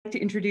To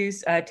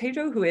introduce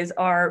Tejo, who is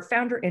our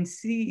founder and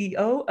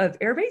CEO of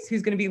Airbase,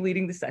 who's going to be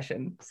leading the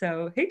session.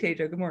 So, hey,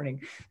 Tejo, good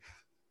morning.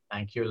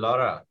 Thank you,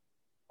 Laura.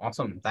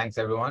 Awesome. Thanks,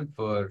 everyone,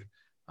 for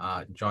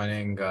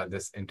joining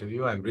this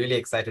interview. I'm really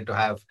excited to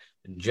have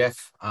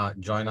Jeff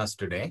join us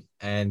today.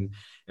 And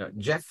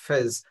Jeff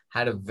has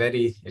had a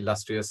very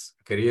illustrious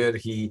career.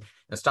 He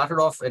started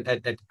off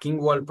at King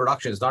World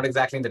Productions, not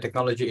exactly in the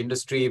technology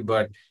industry,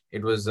 but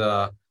it was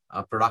a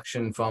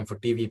production firm for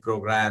TV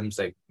programs.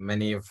 Like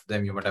many of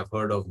them you might have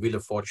heard of, Wheel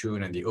of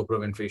Fortune and the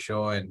Oprah Winfrey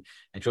Show and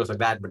shows like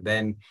that. But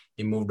then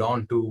he moved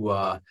on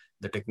to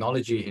the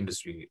technology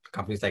industry,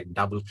 companies like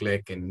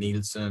DoubleClick and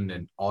Nielsen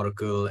and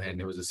Oracle, and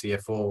he was a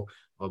CFO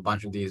of a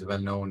bunch of these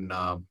well-known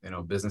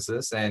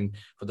businesses. And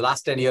for the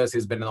last 10 years,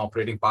 he's been an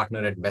operating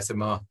partner at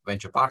Bessemer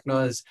Venture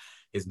Partners.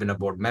 He's been a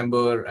board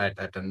member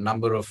at a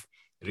number of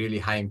really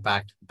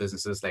high-impact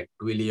businesses like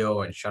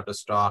Twilio and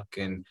Shutterstock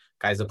and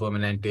Kaiser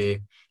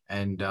Permanente,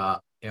 and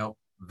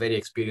very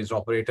experienced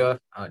operator.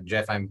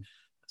 Jeff, I'm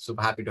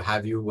super happy to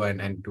have you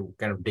and to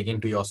kind of dig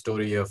into your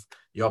story of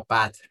your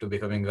path to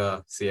becoming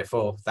a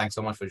CFO. Thanks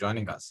so much for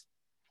joining us.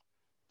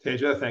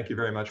 Teja, thank you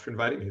very much for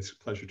inviting me. It's a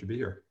pleasure to be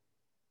here.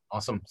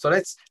 Awesome. So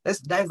let's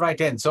dive right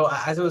in. So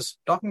as I was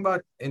talking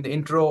about in the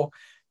intro,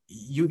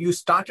 you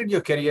started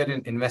your career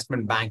in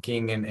investment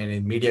banking and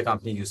in media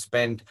companies. You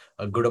spent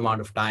a good amount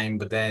of time,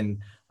 but then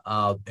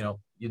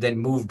you then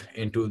moved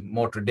into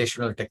more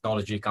traditional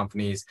technology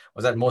companies.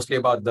 Was that mostly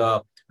about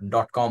the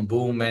dot-com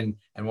boom and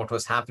what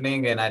was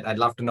happening? And I'd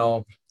love to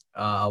know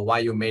why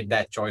you made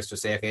that choice to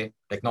say, okay,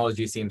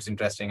 technology seems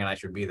interesting and I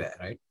should be there,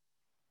 right?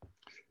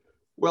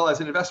 Well,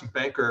 as an investment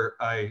banker,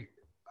 I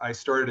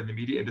started in the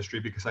media industry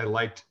because I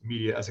liked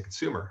media as a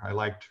consumer. I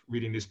liked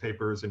reading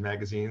newspapers and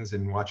magazines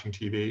and watching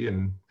TV,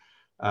 and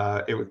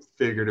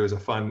figured it was a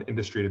fun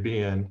industry to be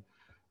in.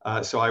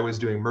 So I was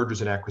doing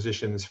mergers and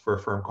acquisitions for a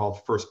firm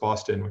called First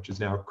Boston, which is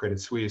now Credit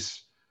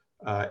Suisse.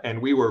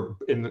 And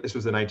this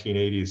was the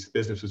 1980s,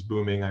 business was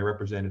booming. I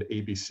represented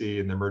ABC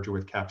in the merger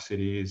with Cap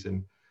Cities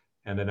and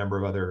a number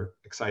of other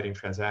exciting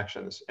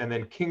transactions. And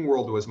then King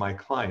World was my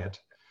client,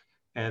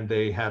 and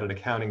they had an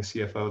accounting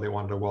CFO. They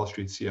wanted a Wall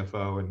Street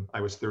CFO, and I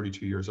was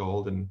 32 years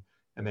old, and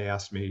they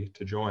asked me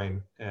to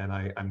join, and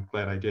I'm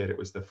glad I did. It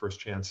was the first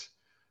chance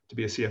to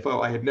be a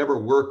CFO. I had never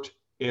worked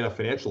in a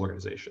financial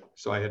organization.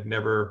 So I had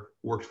never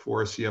worked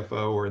for a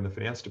CFO or in the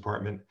finance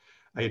department.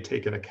 I had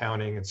taken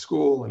accounting in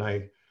school, and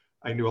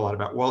I knew a lot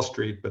about Wall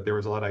Street, but there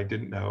was a lot I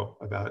didn't know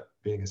about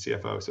being a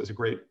CFO. So it was a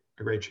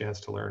great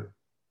chance to learn.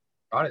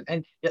 Got it.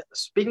 And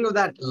speaking of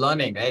that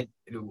learning, right,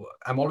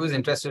 I'm always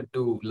interested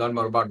to learn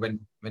more about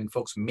when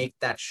folks make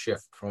that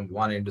shift from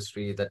one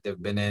industry that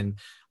they've been in,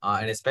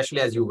 and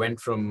especially as you went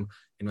from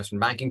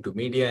investment banking to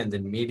media and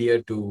then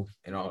media to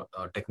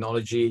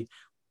technology.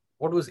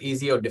 What was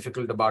easy or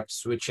difficult about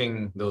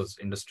switching those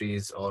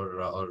industries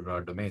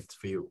or domains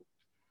for you?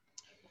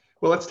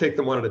 Well, let's take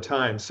them one at a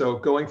time. So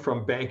going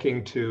from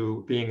banking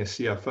to being a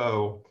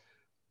CFO,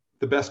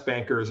 the best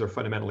bankers are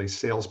fundamentally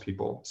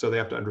salespeople. So they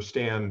have to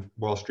understand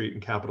Wall Street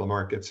and capital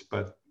markets,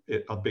 but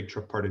a big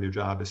part of their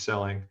job is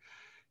selling.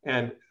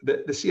 And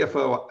the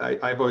CFO,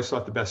 I've always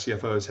thought the best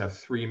CFOs have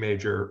three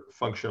major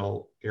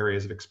functional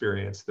areas of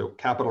experience: the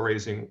capital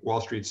raising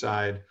Wall Street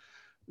side,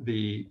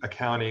 the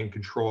accounting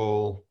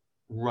control,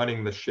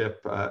 running the ship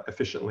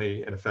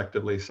efficiently and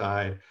effectively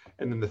side.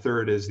 And then the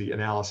third is the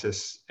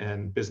analysis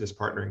and business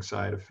partnering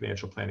side of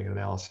financial planning and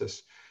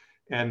analysis.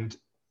 And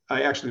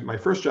my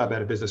first job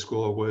out of business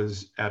school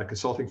was at a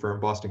consulting firm,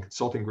 Boston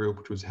Consulting Group,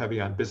 which was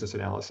heavy on business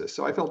analysis.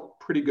 So I felt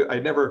pretty good.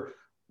 I never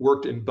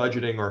worked in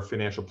budgeting or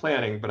financial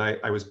planning, but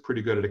I was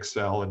pretty good at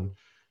Excel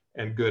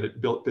and good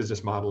at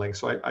business modeling.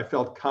 So I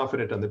felt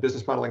confident on the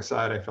business modeling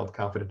side. I felt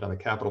confident on the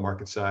capital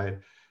market side.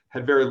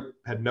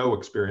 Had no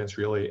experience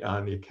really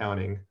on the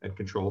accounting and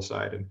control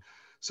side. And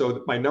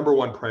so my number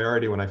one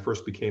priority when I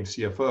first became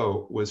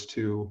CFO was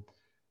to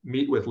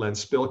meet with Len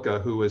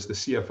Spilka, who was the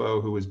CFO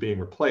who was being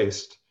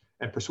replaced,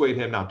 and persuade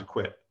him not to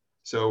quit.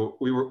 So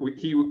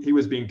he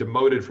was being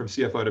demoted from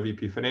CFO to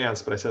VP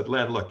Finance, but I said,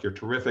 Len, look, you're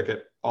terrific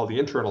at all the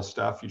internal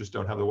stuff. You just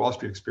don't have the Wall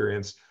Street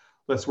experience.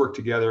 Let's work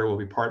together. We'll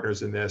be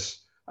partners in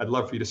this. I'd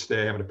love for you to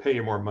stay. I'm going to pay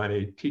you more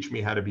money. Teach me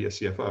how to be a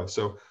CFO.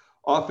 So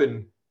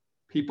often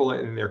people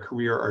in their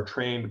career are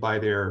trained by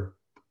their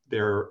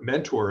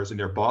mentors and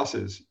their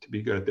bosses to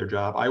be good at their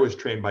job. I was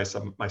trained by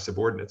my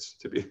subordinates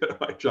to be good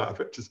at my job,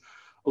 which is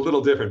a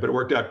little different, but it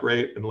worked out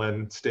great. And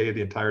Len stayed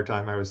the entire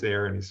time I was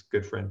there, and he's a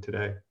good friend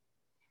today.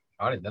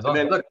 All right, that's and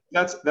then look,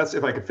 that's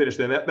if I could finish.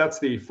 Then that's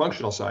the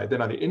functional side.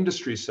 Then on the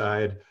industry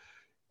side,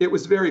 it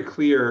was very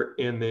clear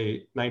in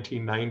the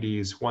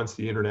 1990s, once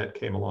the internet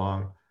came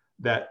along,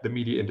 that the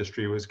media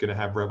industry was going to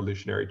have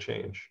revolutionary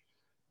change.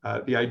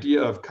 The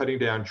idea of cutting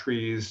down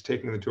trees,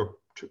 taking them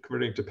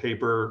converting to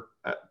paper,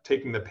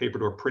 taking the paper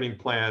to a printing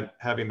plant,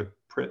 having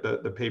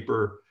the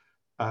paper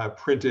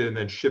printed and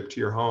then shipped to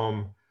your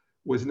home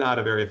was not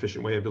a very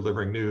efficient way of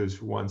delivering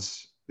news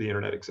once the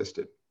internet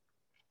existed.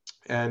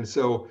 And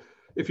so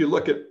if you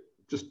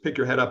just pick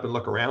your head up and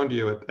look around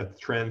you at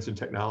trends in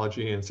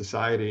technology and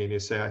society, and you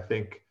say, I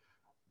think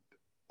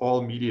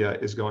all media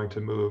is going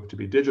to move to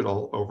be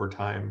digital over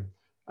time.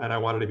 And I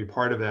wanted to be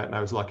part of that. And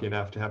I was lucky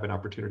enough to have an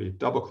opportunity at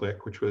DoubleClick,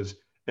 which was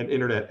an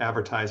internet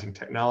advertising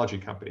technology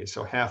company.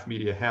 So half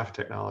media, half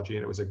technology.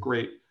 And it was a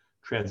great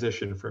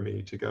transition for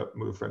me to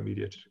move from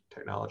media to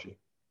technology.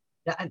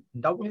 Yeah, and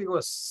DoubleClick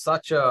was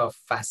such a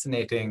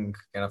fascinating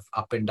kind of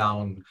up and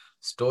down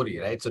story,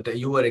 right? So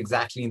you were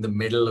exactly in the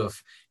middle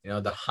of,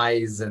 the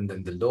highs and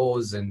then the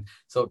lows. And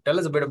so tell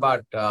us a bit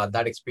about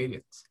that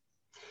experience.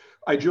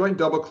 I joined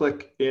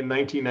DoubleClick in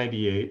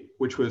 1998,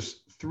 which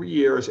was 3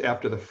 years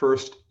after the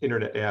first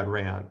internet ad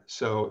ran.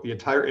 So the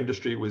entire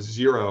industry was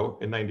zero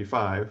in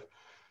 95.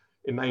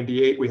 In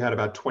 98, we had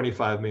about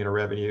 25 million of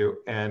revenue.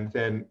 And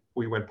then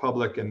we went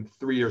public, and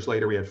 3 years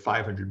later, we had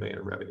 500 million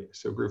of revenue.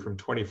 So it grew from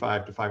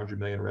 25 to 500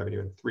 million revenue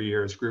in 3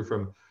 years, grew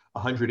from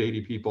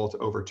 180 people to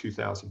over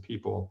 2,000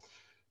 people.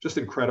 Just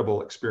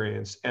incredible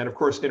experience. And of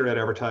course, internet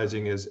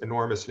advertising is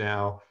enormous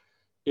now.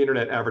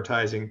 Internet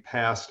advertising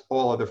passed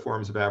all other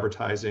forms of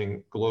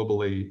advertising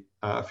globally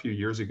a few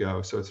years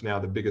ago. So it's now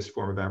the biggest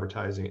form of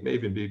advertising. It may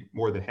even be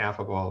more than half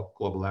of all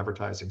global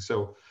advertising.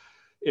 So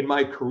in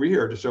my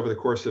career, just over the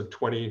course of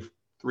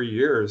 23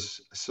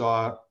 years,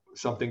 saw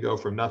something go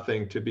from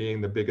nothing to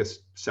being the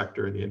biggest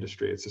sector in the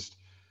industry. It's just,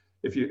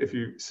 if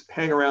you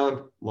hang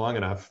around long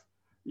enough,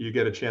 you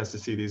get a chance to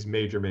see these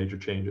major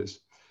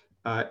changes.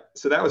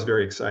 So that was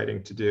very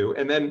exciting to do.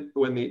 And then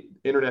when the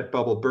internet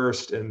bubble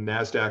burst and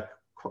NASDAQ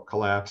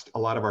collapsed, a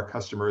lot of our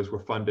customers were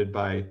funded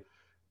by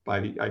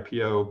the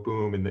IPO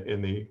boom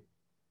and the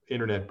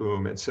internet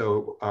boom. And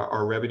so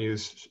our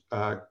revenues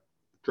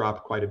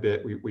dropped quite a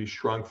bit. We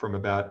shrunk from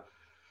about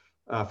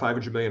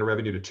 500 million of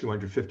revenue to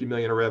 250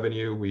 million of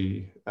revenue.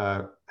 We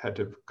had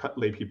to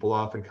lay people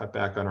off and cut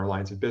back on our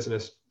lines of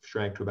business,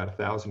 shrank to about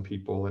 1,000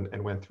 people,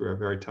 and went through a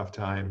very tough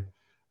time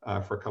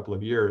for a couple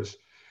of years.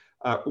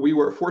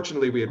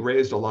 Fortunately, we had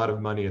raised a lot of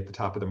money at the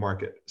top of the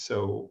market.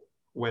 So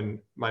when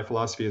my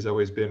philosophy has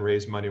always been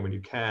raise money when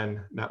you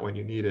can, not when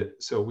you need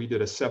it. So we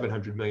did a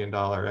 $700 million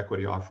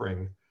equity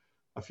offering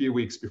a few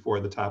weeks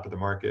before the top of the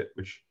market,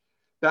 which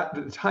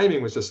the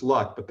timing was just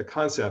luck, but the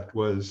concept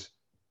was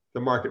the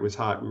market was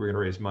hot, we were going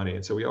to raise money.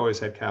 And so we always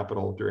had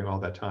capital during all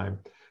that time.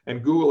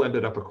 And Google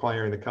ended up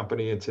acquiring the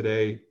company. And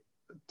today,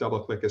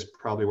 DoubleClick is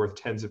probably worth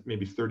tens of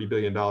maybe $30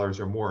 billion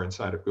or more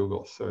inside of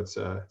Google. So it's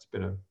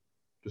been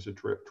just a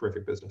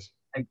terrific business.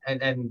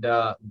 And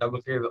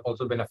DoubleClick has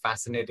also been a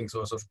fascinating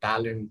source of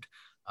talent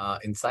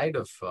inside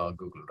of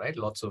Google, right?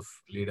 Lots of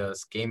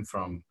leaders came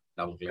from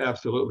DoubleClick.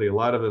 Absolutely. A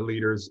lot of the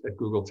leaders at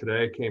Google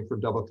today came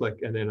from DoubleClick,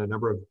 and then a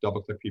number of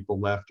DoubleClick people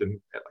left, and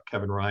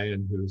Kevin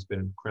Ryan, who's been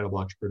an incredible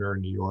entrepreneur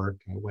in New York,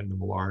 Wendell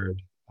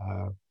Millard,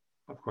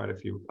 quite a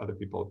few other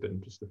people have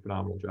been just a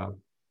phenomenal job.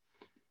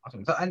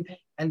 Awesome. So,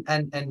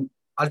 and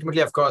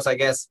ultimately, of course, I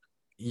guess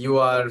you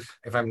are,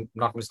 if I'm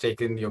not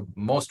mistaken, you're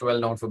most well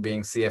known for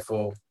being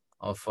CFO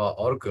of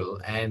Oracle,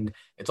 and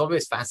it's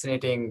always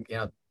fascinating.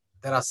 There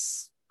are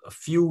a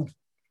few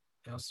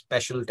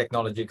special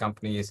technology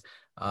companies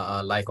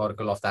like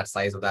Oracle of that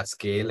size, of that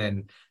scale,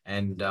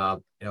 and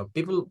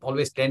people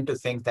always tend to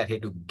think that, hey,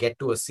 to get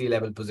to a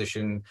C-level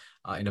position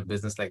in a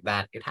business like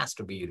that, it has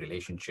to be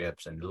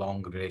relationships and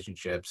long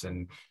relationships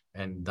and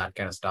that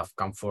kind of stuff,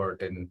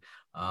 comfort and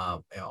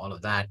all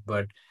of that.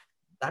 But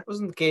that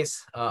wasn't the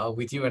case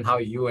with you, and how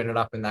you ended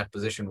up in that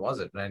position, was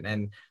it?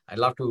 And I'd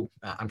love to,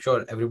 I'm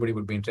sure everybody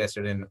would be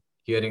interested in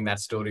hearing that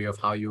story of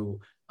how you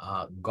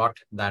got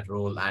that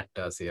role at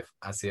as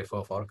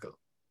CFO of Oracle.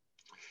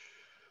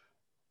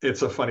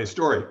 It's a funny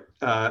story.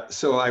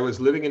 So I was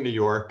living in New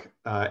York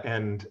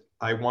and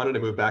I wanted to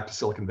move back to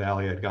Silicon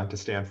Valley. I'd gone to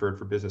Stanford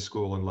for business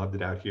school and loved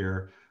it out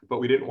here, but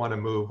we didn't want to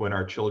move when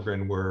our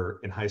children were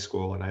in high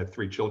school, and I had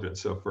 3 children.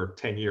 So for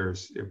 10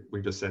 years,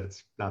 we just said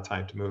it's not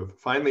time to move.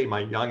 Finally,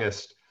 my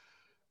youngest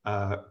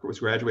was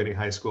graduating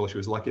high school. She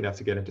was lucky enough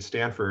to get into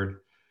Stanford.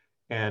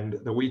 And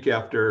the week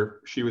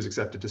after she was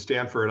accepted to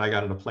Stanford, I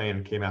got on a plane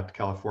and came out to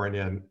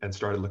California and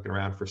started looking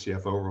around for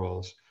CFO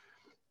roles.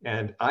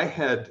 And I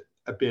had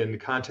been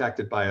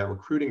contacted by a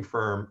recruiting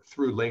firm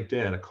through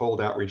LinkedIn, a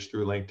cold outreach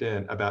through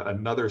LinkedIn, about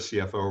another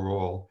CFO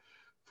role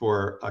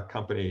for a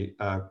company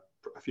a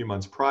few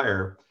months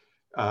prior.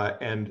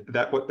 And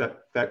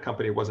that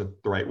company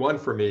wasn't the right one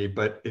for me,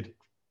 but it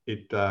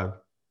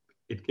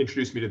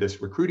introduced me to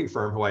this recruiting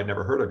firm who I'd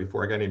never heard of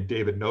before, a guy named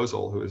David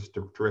Nozel, who is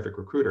a terrific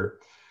recruiter.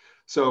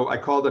 So I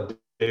called up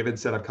David,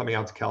 said, I'm coming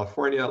out to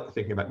California,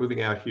 thinking about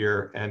moving out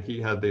here. And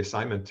he had the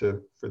assignment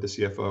for the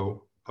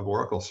CFO of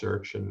Oracle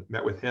search, and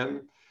met with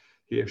him.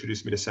 He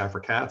introduced me to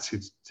Safra Catz, who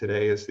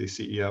today is the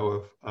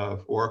CEO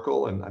of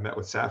Oracle. And I met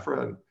with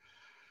Safra, and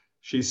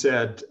she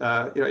said,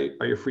 are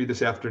you free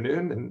this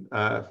afternoon?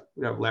 And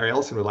Larry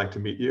Ellison would like to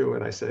meet you.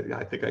 And I said, yeah,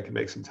 I think I can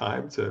make some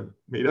time to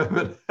meet him.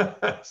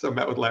 And so I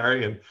met with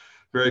Larry, and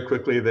very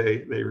quickly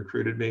they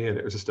recruited me, and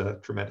it was just a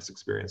tremendous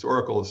experience.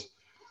 Oracle is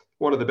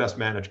one of the best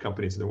managed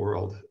companies in the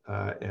world,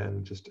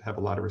 and just have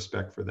a lot of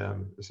respect for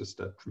them. It's just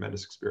a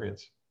tremendous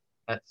experience.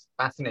 That's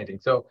fascinating.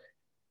 So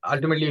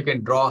ultimately, you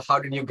can draw, how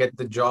did you get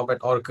the job at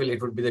Oracle?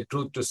 It would be the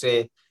truth to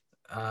say,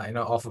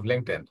 off of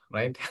LinkedIn,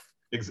 right?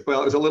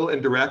 Well, it was a little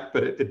indirect,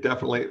 but it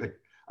definitely,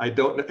 I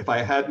don't know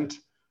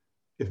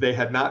if they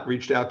had not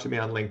reached out to me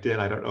on LinkedIn,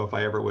 I don't know if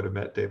I ever would have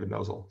met David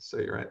Nozel. So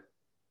you're right.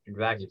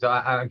 Exactly. So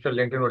I'm sure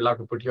LinkedIn would love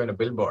to put you on a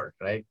billboard,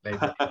 right?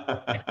 Like,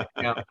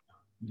 you know,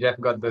 Jeff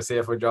got the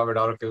CFO job at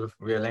Oracle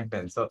via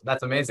LinkedIn. So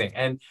that's amazing.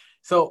 And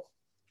so,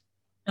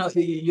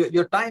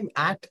 your time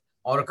at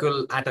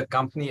Oracle, at a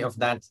company of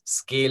that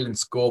scale and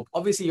scope,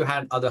 obviously you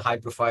had other high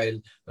profile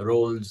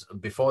roles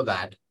before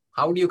that.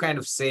 How do you kind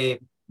of say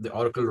the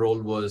Oracle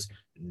role was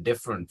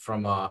different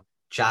from a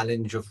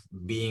challenge of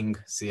being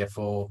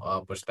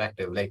CFO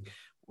perspective? Like,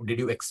 did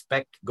you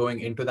expect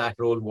going into that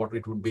role what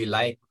it would be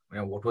like?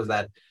 What was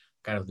that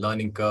kind of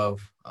learning curve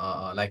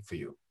like for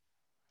you?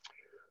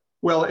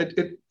 Well,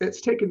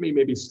 it's taken me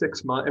maybe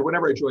 6 months. And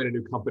whenever I join a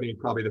new company,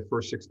 probably the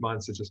first 6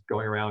 months is just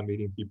going around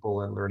meeting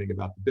people and learning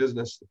about the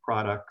business, the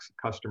products,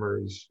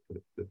 customers,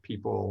 the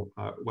people,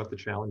 what the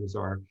challenges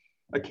are.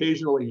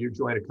 Occasionally, you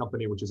join a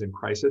company which is in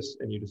crisis,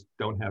 and you just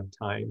don't have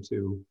time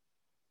to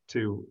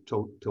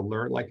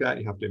learn like that.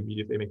 You have to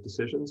immediately make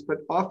decisions. But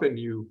often,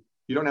 you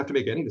don't have to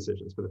make any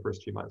decisions for the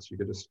first few months. You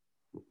could just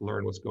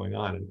learn what's going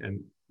on,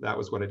 and that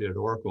was what I did at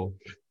Oracle.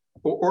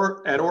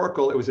 Or at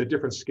Oracle, it was a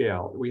different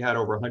scale. We had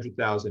over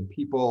 100,000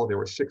 people. There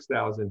were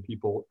 6,000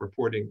 people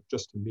reporting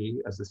just to me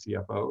as the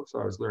CFO.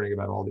 So I was learning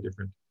about all the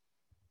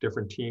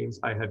different teams.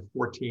 I had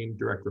 14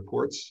 direct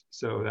reports.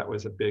 So that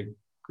was a big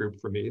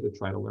group for me to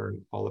try to learn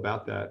all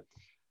about that.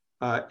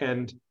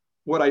 And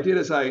what I did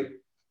is I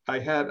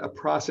had a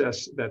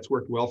process that's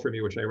worked well for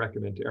me, which I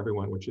recommend to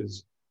everyone, which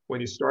is when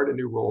you start a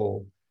new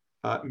role,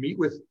 meet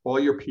with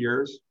all your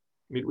peers,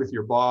 meet with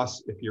your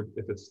boss. If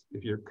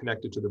you're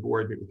connected to the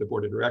board, meet with the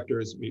board of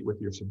directors, meet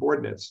with your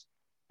subordinates,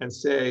 and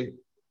say,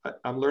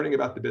 I'm learning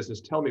about the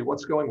business. Tell me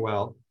what's going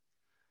well,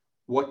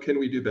 what can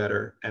we do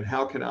better, and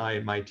how can I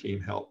and my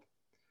team help?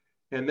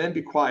 And then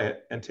be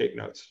quiet and take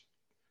notes.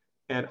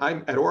 And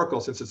I'm at Oracle,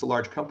 since it's a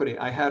large company,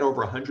 I had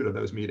over 100 of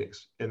those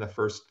meetings in the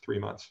first 3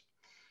 months.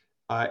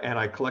 And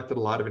I collected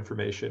a lot of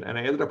information, and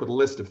I ended up with a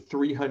list of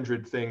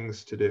 300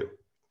 things to do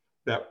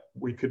that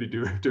we could be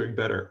doing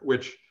better,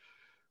 which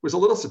was a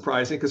little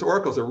surprising because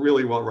Oracle's a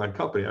really well-run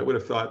company. I would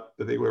have thought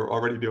that they were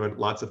already doing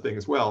lots of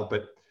things well,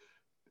 but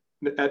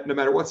no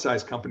matter what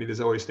size company, there's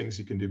always things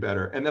you can do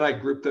better. And then I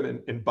grouped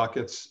them in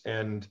buckets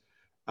and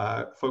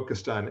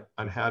focused on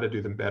how to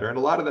do them better. And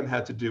a lot of them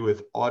had to do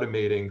with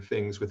automating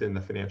things within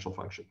the financial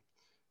function.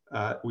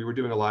 We were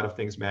doing a lot of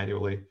things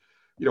manually.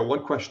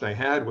 One question I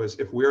had was,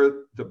 if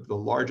we're the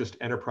largest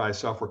enterprise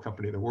software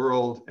company in the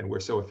world and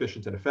we're so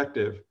efficient and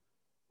effective,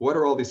 what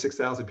are all these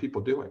 6,000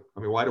 people doing? I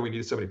mean, why do we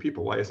need so many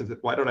people? Why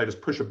don't I just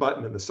push a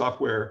button and the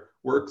software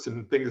works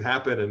and things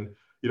happen and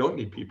you don't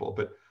need people?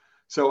 But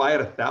so I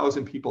had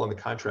 1,000 people in the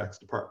contracts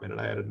department,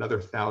 and I had another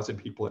 1,000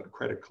 people in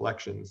credit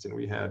collections, and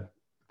we had,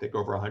 I think,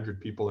 over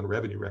 100 people in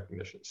revenue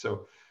recognition.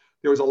 So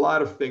there was a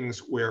lot of things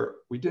where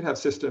we did have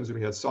systems and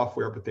we had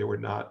software, but they were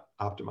not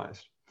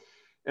optimized.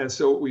 And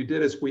so what we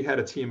did is we had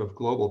a team of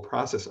global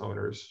process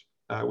owners,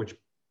 which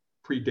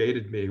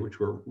predated me, which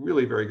were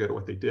really very good at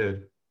what they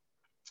did.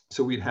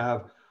 So we'd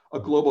have a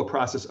global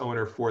process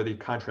owner for the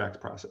contract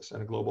process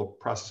and a global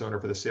process owner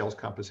for the sales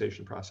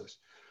compensation process.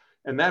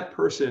 And that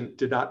person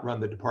did not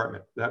run the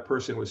department. That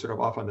person was sort of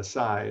off on the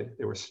side.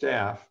 They were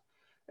staff.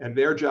 And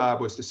their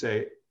job was to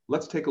say,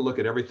 let's take a look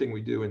at everything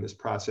we do in this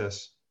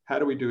process. How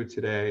do we do it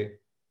today?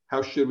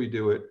 How should we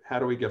do it? How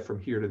do we get from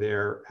here to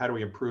there? How do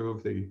we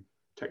improve the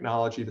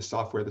technology, the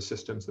software, the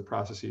systems, the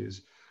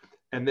processes?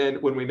 And then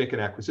when we make an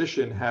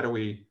acquisition, how do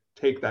we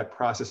take that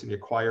process in the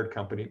acquired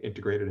company and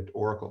integrate it into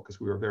Oracle? Because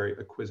we were a very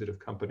acquisitive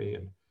company,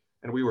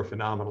 and we were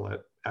phenomenal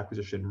at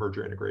acquisition,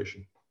 merger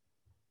integration.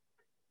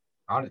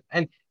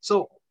 And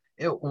so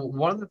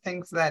one of the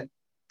things that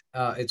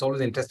it's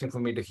always interesting for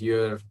me to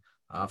hear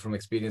from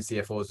experienced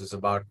CFOs is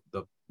about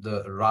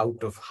the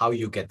route of how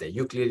you get there.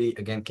 You clearly,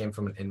 again, came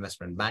from an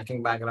investment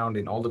banking background.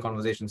 In all the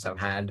conversations I've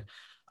had,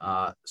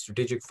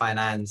 strategic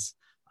finance,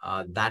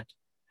 that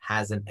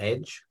has an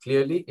edge,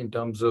 clearly, in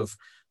terms of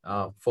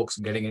folks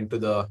getting into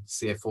the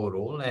CFO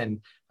role.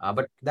 And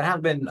but there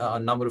have been a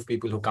number of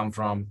people who come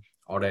from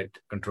audit,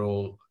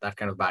 control, that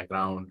kind of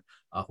background,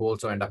 who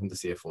also end up in the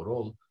CFO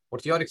role.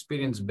 What's your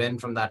experience been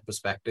from that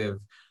perspective?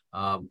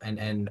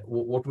 And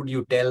what would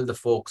you tell the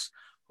folks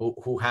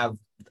who have,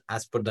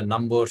 as per the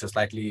numbers, a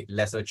slightly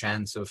lesser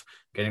chance of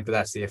getting to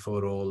that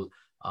CFO role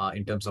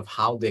in terms of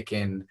how they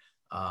can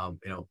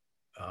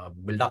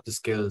build up the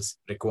skills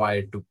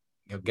required to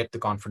get the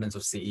confidence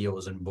of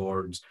CEOs and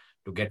boards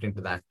to get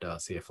into that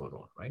CFO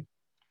role, right?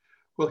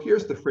 Well,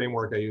 here's the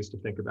framework I use to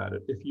think about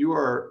it. If you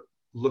are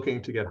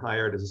looking to get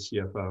hired as a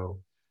CFO,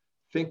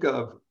 think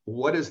of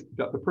what is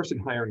the person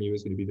hiring you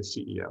is going to be the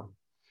CEO.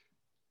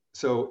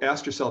 So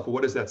ask yourself,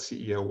 what does that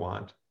CEO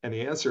want? And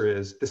the answer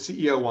is the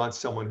CEO wants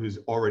someone who's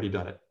already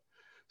done it.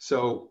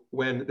 So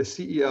when the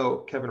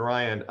CEO, Kevin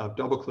Ryan of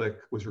DoubleClick,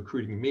 was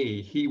recruiting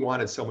me, he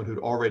wanted someone who'd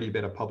already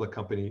been a public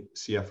company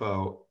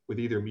CFO with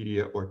either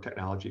media or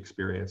technology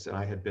experience. And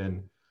I had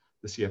been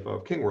the CFO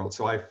of Kingworld.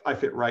 So I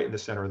fit right in the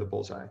center of the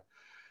bullseye.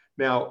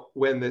 Now,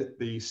 when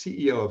the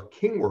CEO of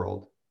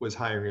Kingworld was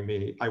hiring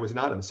me, I was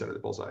not in the center of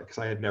the bullseye because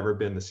I had never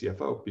been the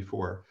CFO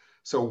before.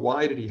 So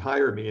why did he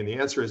hire me? And the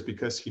answer is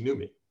because he knew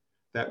me,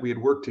 that we had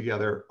worked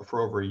together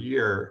for over a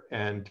year,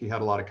 and he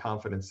had a lot of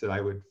confidence that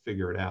I would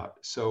figure it out.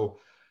 So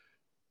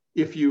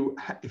if you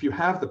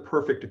have the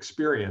perfect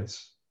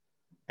experience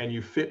and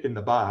you fit in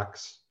the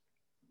box,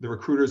 the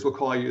recruiters will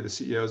call you, the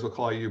CEOs will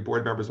call you,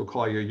 board members will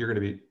call you, you're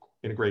going to be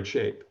in great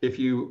shape. If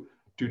you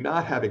do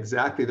not have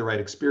exactly the right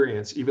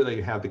experience, even though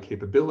you have the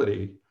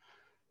capability,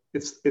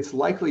 it's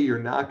likely you're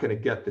not going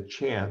to get the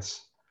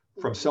chance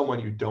from someone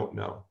you don't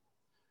know.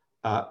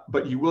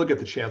 But you will get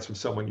the chance from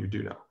someone you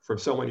do know, from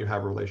someone you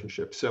have a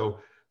relationship. So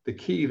the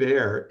key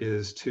there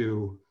is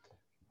to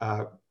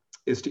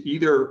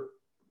either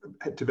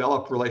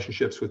develop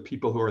relationships with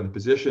people who are in the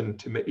position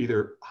to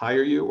either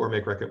hire you or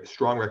make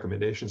strong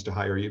recommendations to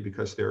hire you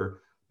because they're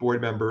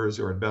board members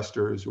or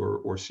investors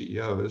or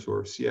CEOs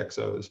or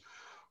CXOs,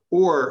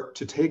 or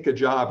to take a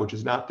job which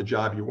is not the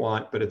job you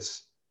want, but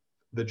it's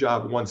the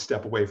job one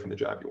step away from the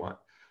job you want.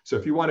 So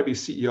if you want to be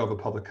CEO of a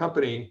public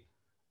company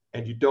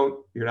and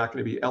you're not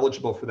going to be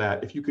eligible for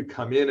that, if you could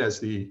come in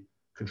as the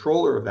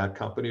controller of that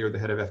company or the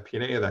head of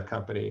FP&A of that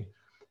company,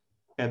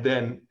 and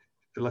then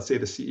let's say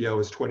the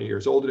CEO is 20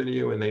 years older than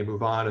you and they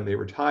move on and they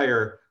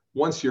retire,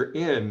 once you're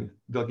in,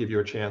 they'll give you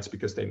a chance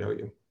because they know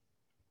you.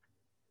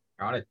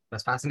 Got it.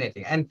 That's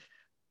fascinating.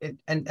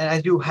 And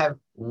as you have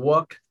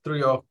worked through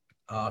your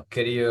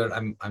career,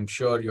 I'm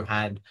sure you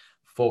had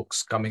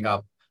folks coming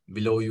up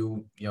below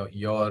you,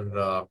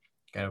 your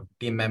kind of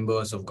team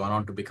members who've gone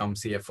on to become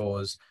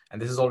CFOs.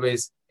 And this is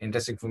always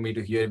interesting for me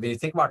to hear. When you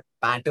think about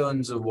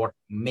patterns of what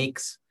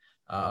makes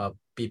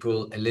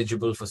people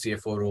eligible for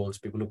CFO roles,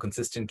 people who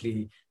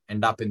consistently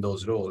end up in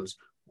those roles,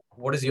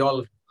 what is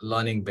your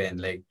learning been?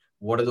 Like,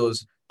 what are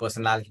those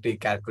personality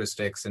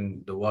characteristics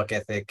and the work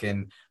ethic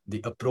and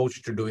the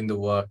approach to doing the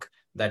work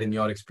that in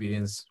your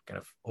experience kind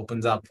of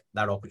opens up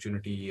that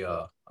opportunity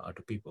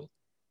to people?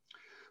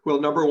 Well,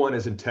 number one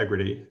is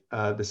integrity.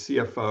 The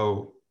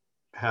CFO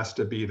has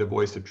to be the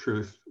voice of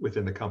truth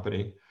within the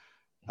company.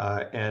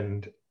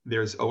 And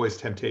there's always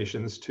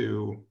temptations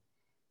to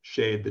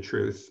shade the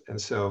truth.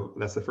 And so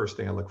that's the first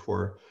thing I look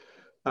for.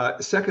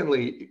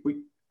 Secondly,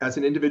 as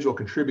an individual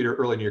contributor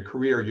early in your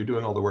career, you're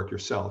doing all the work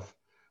yourself.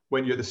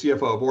 When you're the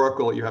CFO of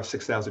Oracle, you have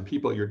 6,000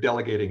 people, you're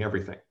delegating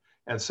everything.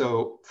 And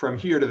so from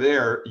here to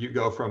there, you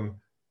go from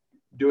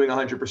doing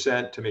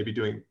 100% to maybe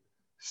doing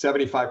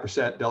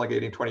 75%,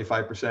 delegating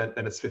 25%,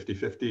 then it's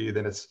 50-50,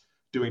 then it's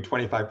doing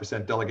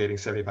 25%, delegating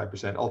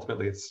 75%.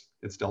 Ultimately,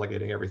 it's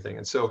delegating everything.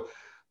 And so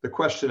the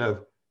question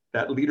of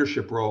that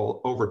leadership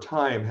role over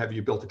time, have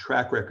you built a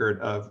track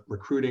record of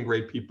recruiting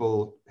great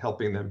people,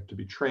 helping them to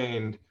be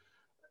trained,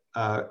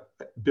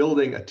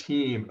 building a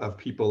team of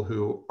people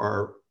who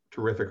are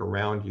terrific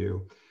around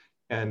you?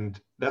 And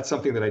that's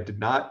something that I did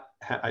not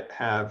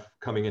have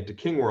coming into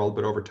Kingworld,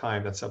 but over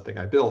time, that's something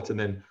I built. And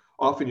then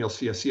often you'll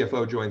see a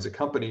CFO joins a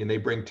company and they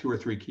bring 2 or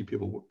 3 key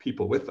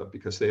people with them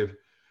because they've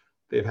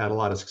had a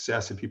lot of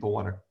success and people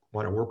want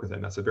to work with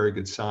them. That's a very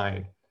good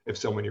sign if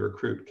someone you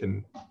recruit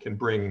can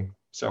bring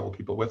several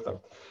people with them.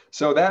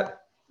 So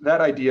that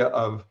idea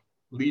of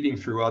leading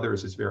through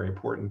others is very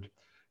important.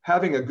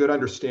 Having a good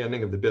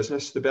understanding of the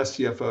business. The best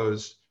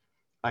CFOs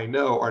I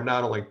know are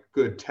not only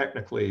good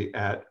technically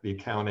at the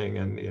accounting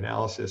and the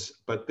analysis,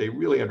 but they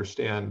really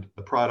understand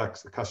the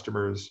products, the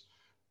customers,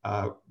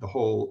 the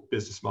whole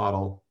business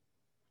model.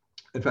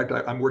 In fact,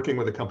 I'm working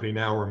with a company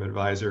now where I'm an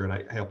advisor, and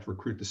I helped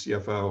recruit the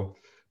CFO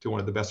to one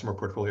of the best of our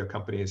portfolio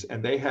companies.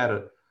 And they had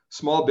a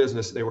small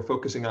business. They were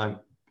focusing on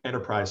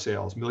enterprise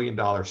sales, $1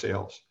 million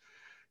sales.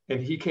 And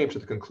he came to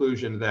the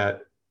conclusion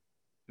that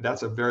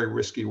that's a very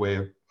risky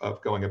way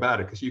of going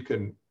about it, because you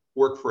can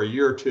work for a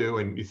year or two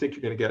and you think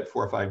you're going to get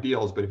 4 or 5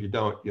 deals, but if you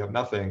don't, you have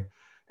nothing.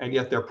 And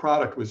yet their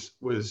product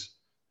has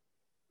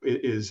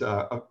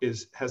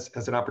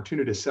an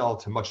opportunity to sell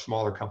to much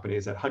smaller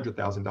companies at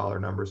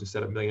 $100,000 numbers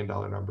instead of $1 million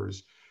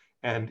numbers.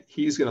 And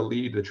he's going to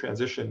lead the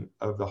transition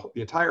of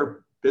the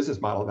entire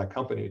business model of that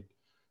company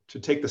to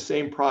take the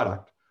same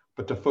product,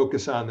 but to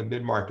focus on the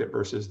mid-market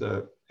versus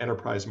the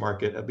enterprise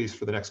market, at least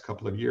for the next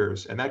couple of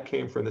years. And that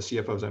came from the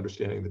CFO's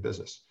understanding of the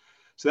business.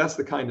 So that's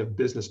the kind of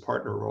business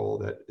partner role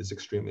that is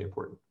extremely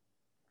important.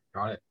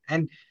 Got it.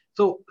 And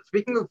so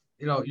speaking of,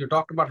 you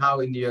talked about how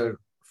in your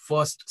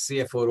first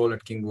CFO role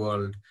at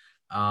Kingworld,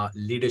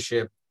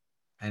 leadership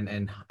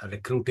and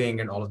recruiting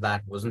and all of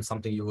that wasn't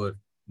something you were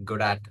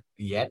good at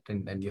yet,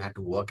 and you had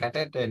to work at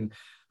it. And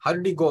how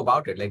did you go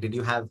about it? Like, did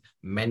you have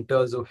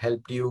mentors who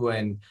helped you?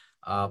 And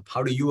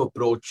how do you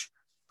approach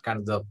kind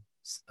of the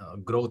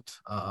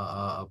growth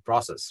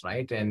process,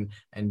 right? And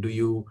do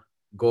you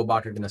go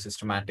about it in a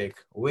systematic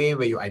way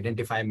where you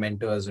identify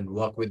mentors and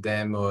work with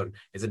them? Or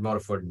is it more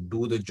of a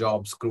do the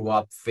job, screw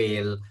up,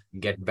 fail,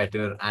 get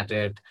better at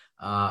it?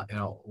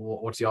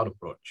 What's your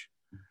approach?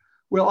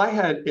 Well, I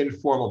had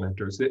informal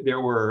mentors.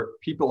 There were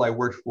people I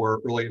worked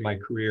for early in my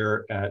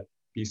career at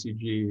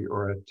BCG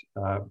or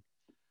at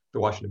the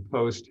Washington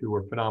Post who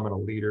were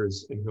phenomenal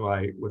leaders and who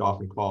I would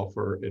often call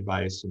for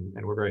advice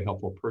and were very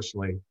helpful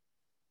personally.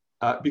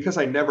 because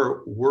I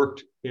never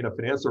worked in a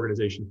finance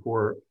organization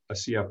for a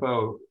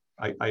CFO,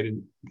 I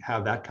didn't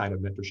have that kind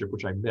of mentorship,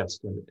 which I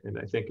missed. And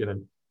I think if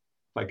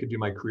I could do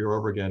my career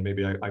over again,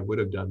 maybe I would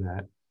have done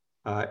that.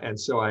 And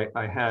so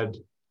I had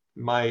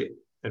my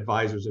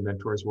advisors and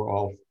mentors were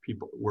all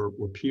people, were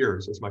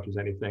peers as much as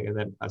anything. And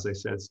then, as I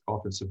said, it's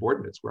often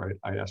subordinates where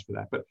I'd ask for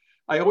that. But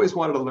I always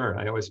wanted to learn.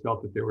 I always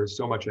felt that there was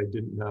so much I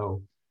didn't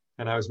know.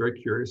 And I was very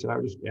curious, and I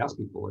would just ask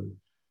people. And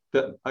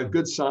that a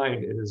good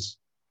sign is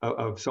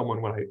of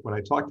someone when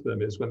I talk to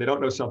them is when they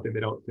don't know something,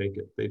 they don't fake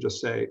it. They just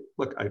say,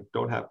 "Look, I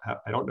don't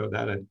know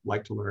that. I'd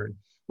like to learn."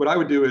 What I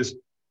would do is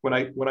when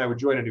I would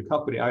join a new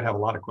company, I'd have a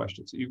lot of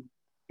questions.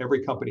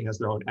 Every company has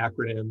their own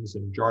acronyms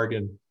and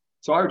jargon,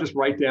 so I would just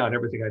write down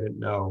everything I didn't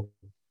know.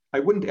 I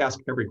wouldn't ask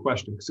every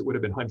question because it would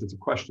have been hundreds of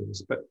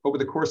questions. But over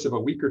the course of a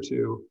week or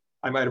two,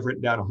 I might have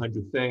written down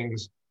 100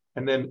 things.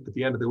 And then at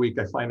the end of the week,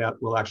 I find out,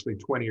 well, actually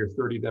 20 or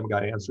 30 of them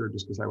got answered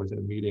just because I was in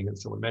a meeting and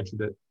someone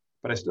mentioned it.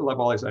 But I still have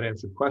all these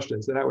unanswered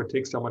questions. Then I would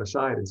take someone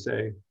aside and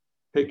say,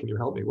 "Hey, can you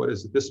help me? What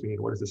does this mean?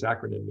 What does this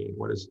acronym mean?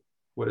 What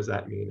does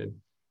that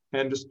mean?"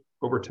 And just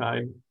over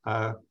time,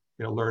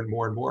 learn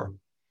more and more,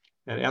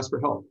 and ask for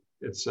help.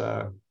 It's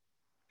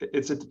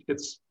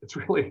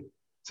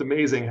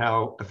amazing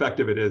how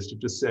effective it is to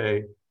just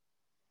say,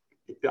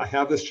 "I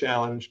have this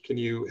challenge. Can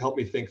you help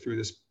me think through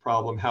this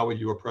problem? How would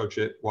you approach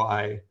it?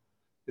 Why?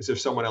 Is there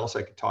someone else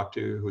I could talk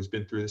to who's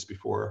been through this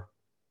before?"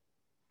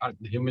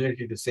 The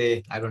humility to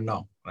say, "I don't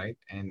know," right?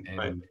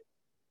 Right.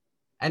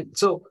 And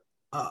so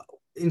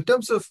in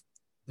terms of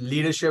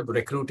leadership,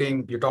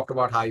 recruiting, you talked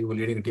about how you were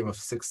leading a team of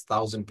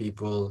 6,000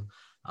 people,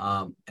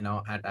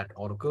 at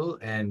Oracle,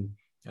 and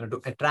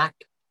to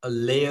attract a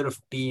layer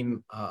of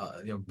team,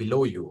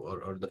 below you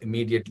or the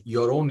immediate,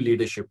 your own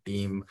leadership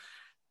team.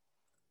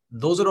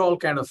 Those are all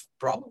kind of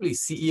probably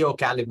CEO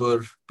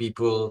caliber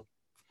people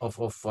of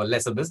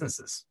lesser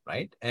businesses,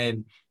 right?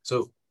 And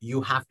so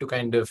you have to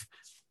kind of,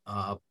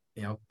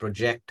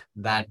 project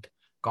that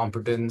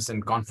competence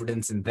and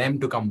confidence in them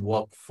to come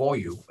work for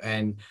you.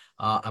 And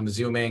I'm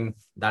assuming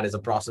that is a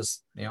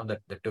process,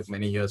 that took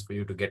many years for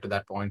you to get to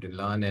that point and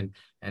learn.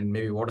 And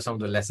maybe what are some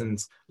of the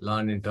lessons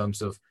learned in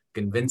terms of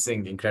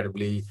convincing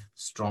incredibly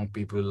strong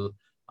people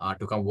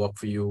to come work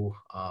for you,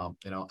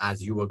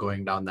 as you were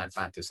going down that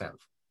path yourself?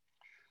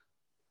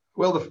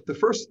 Well, the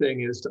first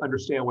thing is to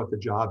understand what the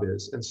job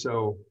is. And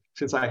so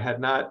since I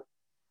had not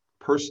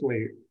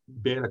personally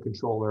been a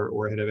controller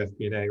or head of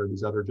FP&A or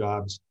these other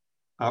jobs,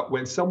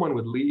 when someone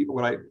would leave,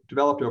 what I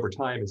developed over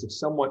time is if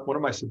one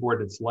of my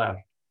subordinates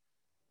left,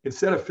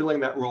 instead of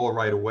filling that role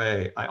right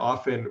away, I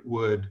often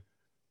would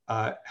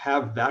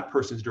have that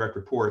person's direct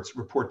reports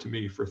report to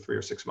me for 3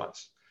 or 6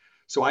 months.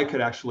 So I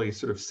could actually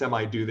sort of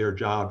semi-do their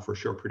job for a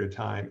short period of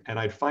time. And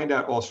I'd find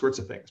out all sorts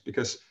of things,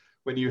 because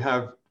when you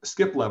have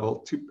skip level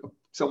to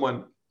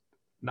someone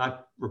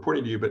not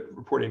reporting to you, but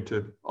reporting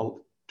to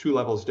 2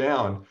 levels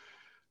down,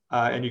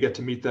 and you get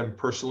to meet them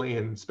personally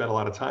and spend a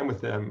lot of time with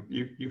them,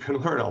 you can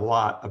learn a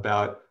lot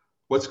about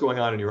what's going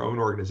on in your own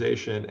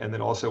organization, and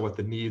then also what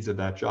the needs of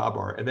that job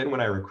are. And then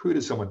when I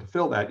recruited someone to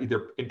fill that,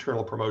 either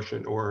internal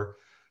promotion or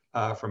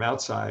from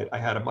outside, I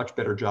had a much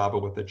better job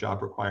of what the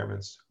job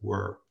requirements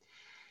were.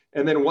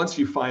 And then once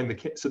you find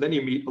so then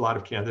you meet a lot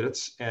of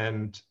candidates,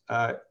 and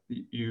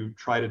you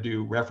try to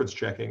do reference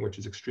checking, which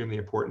is extremely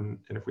important.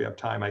 And if we have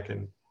time, I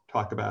can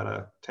talk about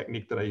a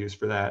technique that I use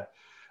for that.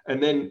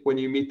 And then when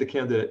you meet the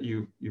candidate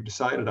you've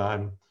decided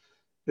on,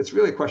 it's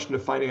really a question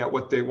of finding out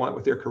what they want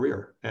with their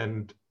career.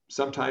 And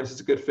sometimes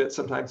it's a good fit,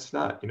 sometimes it's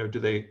not.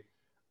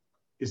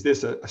 Is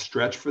this a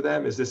stretch for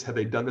them? Have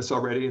they done this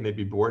already and they'd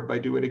be bored by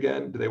doing it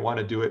again? Do they want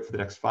to do it for the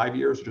next 5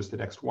 years or just the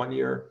next 1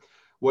 year?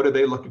 What are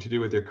they looking to do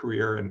with their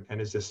career?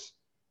 And is this,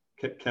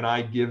 can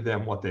I give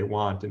them what they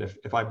want? And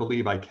if I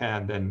believe I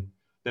can, then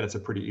it's a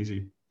pretty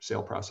easy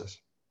sale process.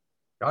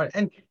 Got it.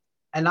 And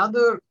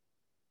another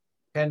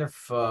kind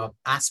of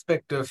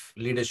aspect of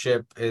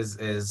leadership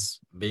is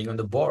being on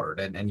the board,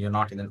 and you're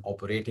not in an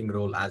operating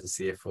role as a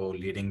CFO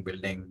leading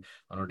building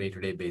on a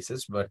day-to-day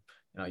basis, but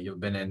you've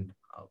been in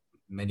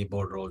many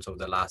board roles over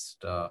the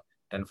last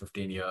 10,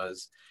 15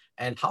 years.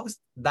 And how has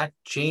that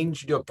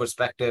changed your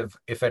perspective,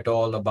 if at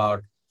all,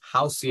 about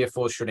how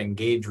CFOs should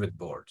engage with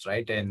boards,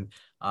 right? And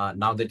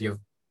now that you've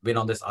been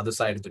on this other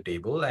side of the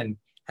table, and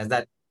has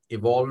that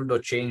evolved or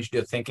changed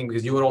your thinking?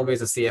 Because you were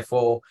always a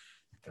CFO,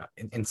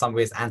 in some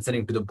ways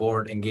answering to the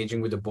board,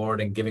 engaging with the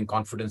board and giving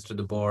confidence to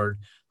the board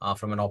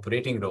from an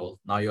operating role.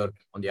 Now you're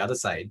on the other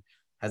side.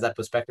 Has that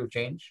perspective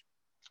changed?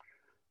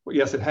 Well,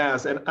 yes, it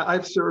has. And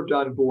I've served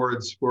on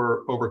boards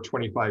for over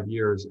 25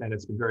 years, and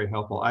it's been very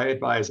helpful. I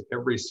advise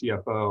every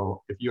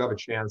CFO, if you have a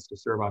chance to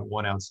serve on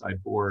one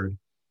outside board,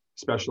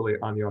 especially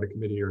on the audit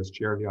committee or as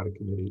chair of the audit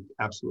committee,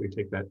 absolutely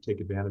take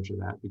advantage of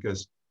that,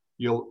 because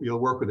you'll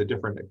work with a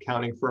different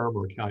accounting firm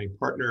or accounting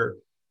partner.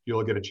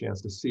 You'll get a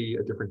chance to see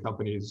a different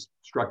company's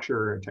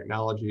structure and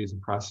technologies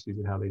and processes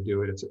and how they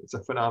do it. It's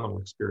a phenomenal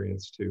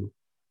experience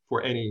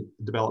for any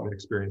development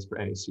experience for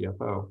any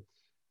CFO.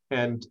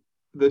 And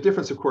the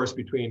difference, of course,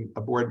 between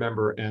a board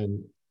member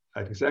and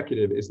an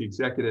executive is the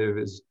executive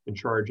is in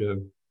charge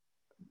of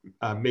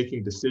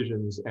making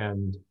decisions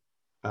and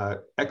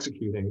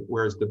executing,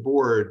 whereas the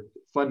board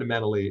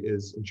fundamentally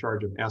is in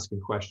charge of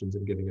asking questions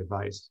and giving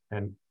advice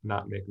and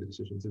not making the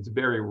decisions. It's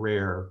very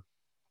rare,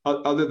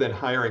 other than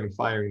hiring and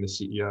firing the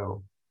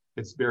CEO,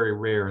 it's very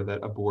rare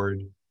that a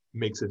board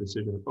makes a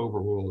decision that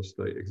overrules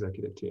the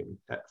executive team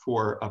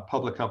for a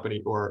public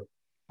company or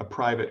a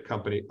private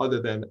company,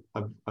 other than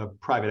a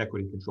private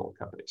equity controlled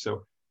company.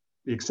 So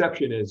the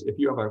exception is if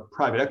you have a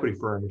private equity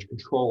firm which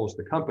controls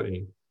the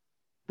company,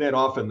 then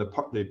often the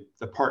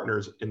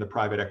partners in the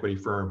private equity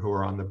firm who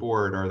are on the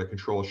board are the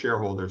control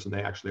shareholders, and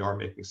they actually are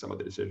making some of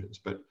the decisions.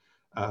 But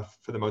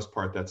for the most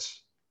part,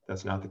 that's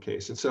not the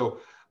case. And so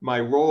my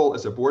role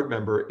as a board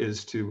member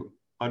is to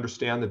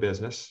understand the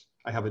business.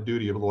 I have a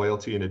duty of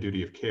loyalty and a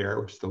duty of care,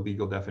 which is the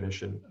legal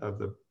definition of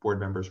the board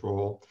member's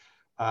role.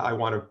 I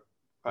want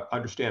to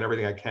understand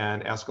everything I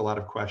can, ask a lot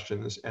of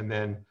questions, and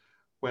then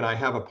when I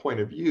have a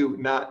point of view,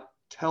 not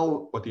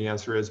tell what the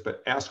answer is,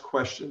 but ask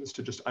questions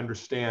to just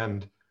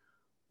understand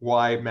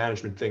why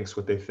management thinks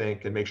what they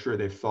think and make sure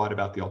they've thought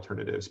about the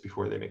alternatives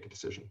before they make a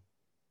decision.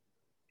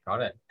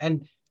 Got it.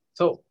 And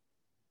so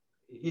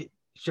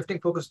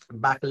shifting focus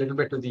back a little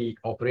bit to the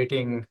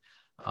operating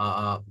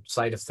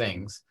side of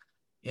things,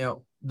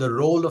 the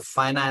role of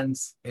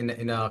finance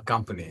in a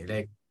company,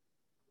 like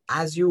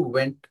as you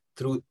went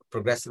through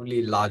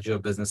progressively larger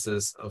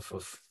businesses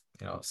of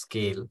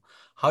scale,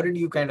 how did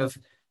you kind of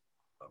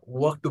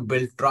work to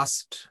build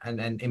trust and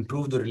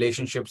improve the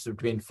relationships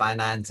between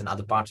finance and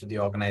other parts of the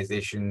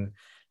organization?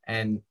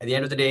 And at the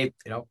end of the day,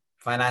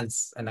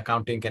 finance and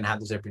accounting can have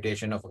this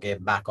reputation of, okay,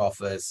 back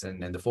office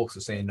and the folks who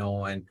say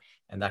no and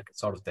that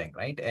sort of thing,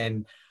 right?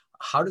 And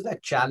how does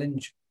that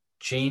challenge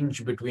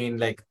change between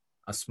like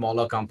a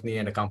smaller company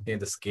and a company at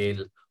the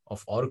scale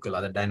of Oracle?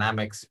 Are the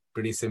dynamics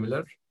pretty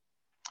similar?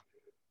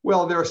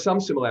 Well, there are some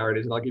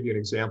similarities, and I'll give you an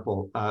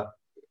example.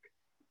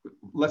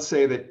 Let's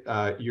say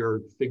that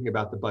you're thinking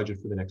about the budget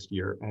for the next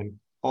year, and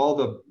all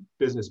the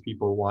business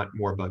people want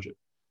more budget.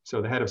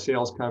 So the head of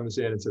sales comes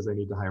in and says they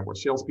need to hire more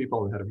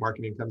salespeople, and the head of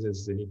marketing comes in and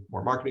says they need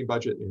more marketing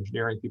budget. The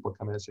engineering people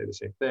come in and say the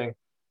same thing.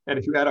 And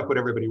if you add up what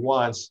everybody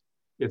wants,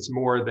 it's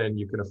more than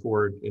you can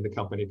afford in the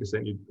company, because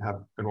then you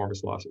have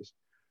enormous losses.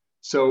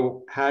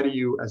 So how do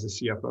you, as a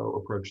CFO,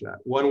 approach that?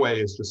 One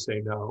way is just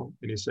say no,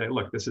 and you say,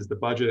 look, this is the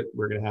budget.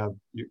 We're going to have,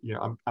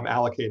 I'm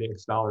allocating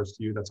X dollars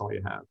to you. That's all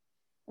you have.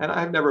 And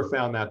I've never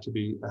found that to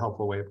be a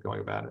helpful way of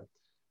going about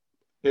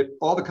it.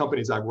 All the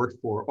companies I've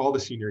worked for, all the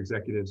senior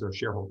executives are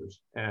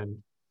shareholders, and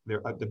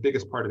the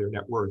biggest part of their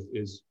net worth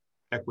is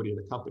equity in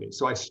the company.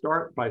 So I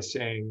start by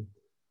saying,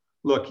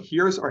 look,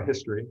 here's our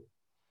history.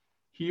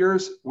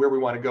 Here's where we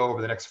want to go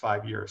over the next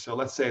 5 years. So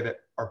let's say that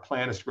our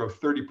plan is to grow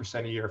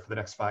 30% a year for the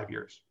next 5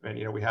 years. And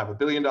we have $1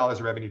 billion of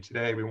revenue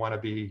today. We want to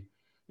be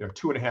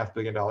 $2.5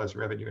 billion of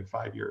revenue in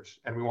 5 years.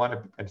 And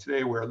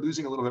today we're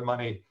losing a little bit of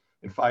money.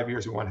 In 5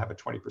 years, we want to have a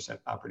 20%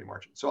 operating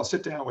margin. So I'll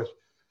sit down with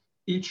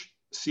each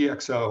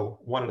CXO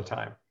one at a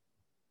time.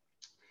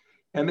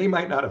 And they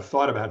might not have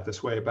thought about it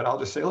this way, but I'll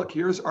just say, look,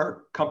 here's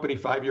our company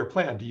 5-year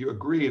plan. Do you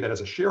agree that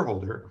as a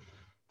shareholder,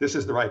 this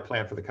is the right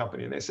plan for the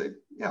company? And they say,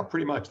 yeah,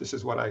 pretty much. This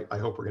is what I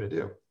hope we're going to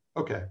do.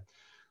 Okay.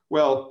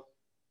 Well,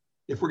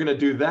 if we're going to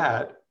do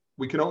that,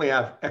 we can only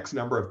have X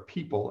number of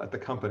people at the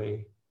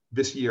company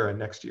this year and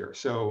next year.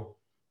 So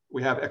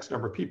we have X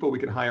number of people. We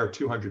can hire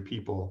 200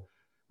 people.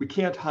 We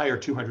can't hire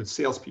 200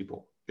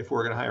 salespeople if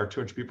we're going to hire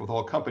 200 people for the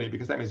whole company,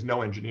 because that means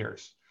no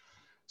engineers.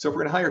 So if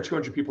we're going to hire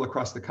 200 people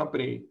across the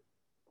company,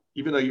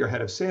 even though you're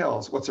head of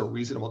sales, what's a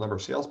reasonable number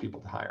of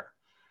salespeople to hire?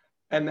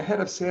 And the head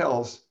of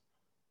sales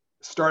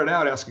started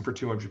out asking for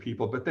 200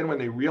 people, but then when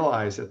they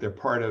realize that they're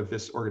part of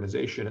this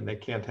organization and they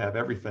can't have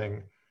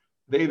everything,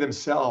 they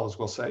themselves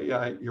will say,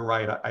 yeah, you're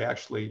right.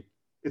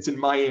 It's in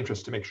my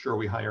interest to make sure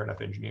we hire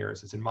enough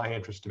engineers. It's in my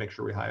interest to make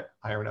sure we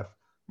hire enough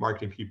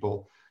marketing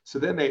people. So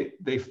then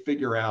they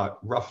figure out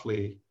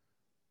roughly,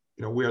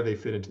 where they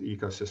fit into the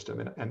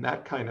ecosystem, and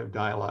that kind of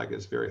dialogue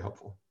is very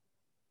helpful.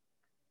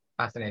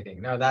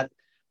 Fascinating. No,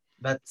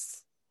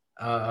 that's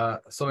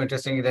so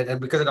interesting that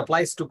because it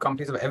applies to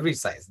companies of every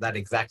size, that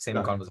exact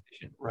same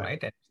conversation,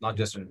 right? And it's not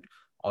just an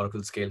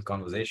Oracle scale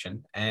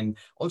conversation. And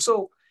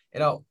also,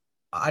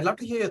 I'd love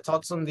to hear your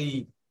thoughts on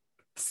the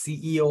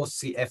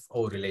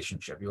CEO-CFO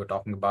relationship. You were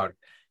talking about,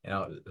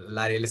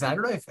 Larry Ellison. I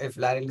don't know if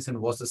Larry Ellison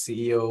was the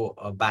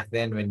CEO back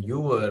then when you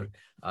were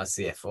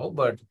CFO,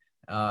 but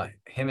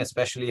him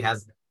especially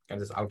has kind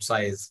of this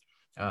outsized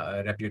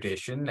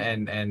reputation.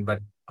 But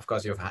of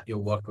course, you've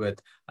worked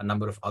with a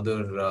number of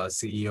other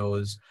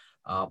CEOs.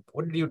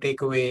 What did you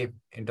take away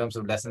in terms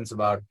of lessons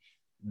about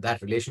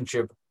that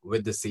relationship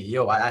with the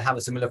CEO? I have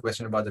a similar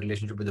question about the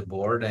relationship with the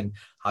board and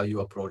how you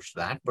approach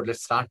that. But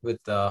let's start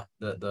with the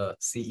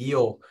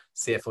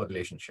CEO-CFO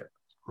relationship.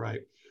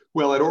 Right.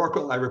 Well, at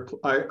Oracle,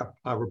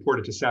 I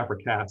reported to Safra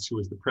Catz, who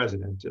was the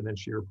president, and then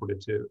she reported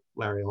to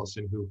Larry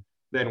Ellison, who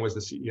then was the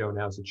CEO,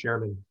 now is the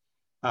chairman.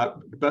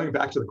 Going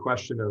back to the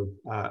question of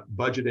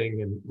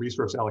budgeting and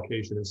resource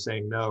allocation and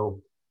saying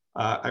no,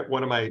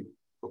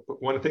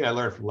 one thing I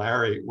learned from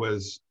Larry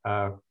was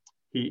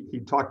he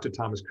talked to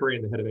Thomas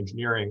Kurian, the head of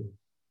engineering,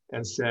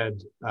 and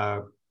said,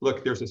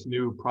 look, there's this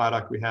new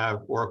product we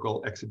have,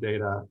 Oracle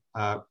Exadata.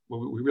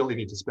 We really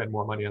need to spend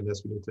more money on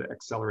this. We need to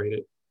accelerate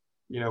it.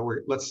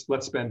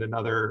 Let's spend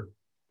another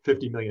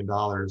 $50 million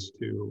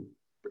to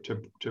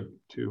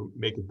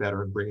make it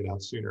better and bring it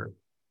out sooner.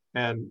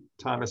 And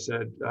Thomas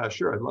said,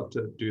 sure, I'd love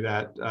to do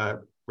that,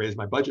 raise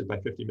my budget by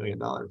 $50 million.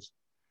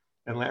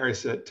 And Larry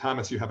said,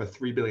 Thomas, you have a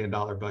 $3 billion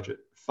budget,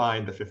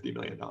 find the $50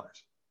 million.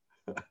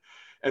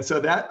 And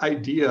so that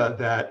idea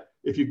that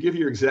if you give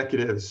your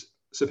executives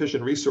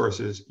sufficient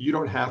resources, you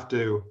don't have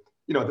to,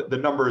 the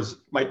numbers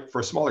might, for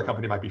a smaller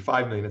company, might be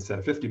 5 million instead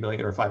of 50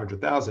 million or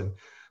 500,000.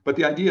 But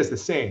the idea is the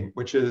same,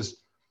 which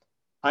is,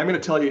 I'm going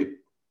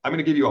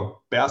to give you a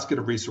basket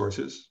of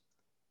resources,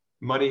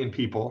 money and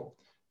people,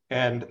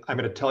 and I'm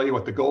going to tell you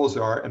what the goals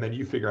are, and then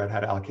you figure out how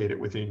to allocate it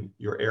within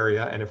your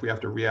area. And if we have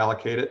to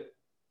reallocate it,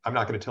 I'm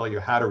not going to tell you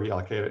how to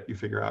reallocate it. You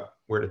figure out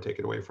where to take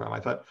it away from.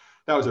 I thought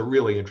that was a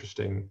really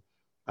interesting,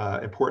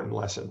 important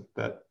lesson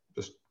that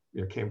just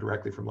came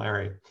directly from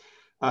Larry.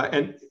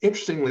 And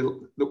interestingly,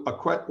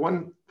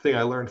 another thing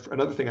I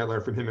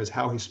learned from him is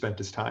how he spent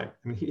his time.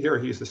 I mean,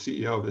 he's the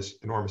CEO of this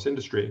enormous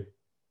industry.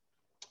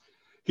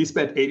 He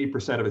spent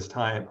 80% of his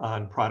time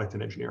on product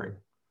and engineering.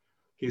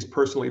 He's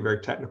personally very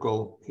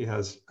technical. He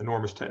has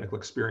enormous technical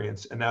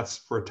experience. And that's,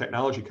 for a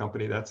technology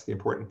company, that's the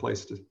important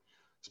place to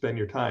spend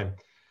your time.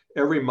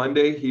 Every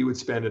Monday, he would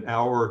spend an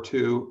hour or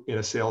two in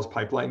a sales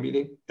pipeline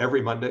meeting,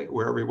 every Monday,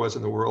 wherever he was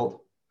in the world,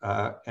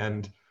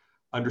 and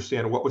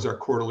understand what was our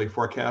quarterly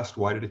forecast,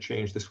 why did it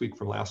change this week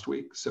from last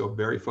week? So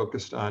very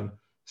focused on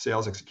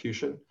sales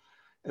execution.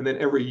 And then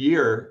every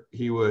year,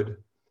 he would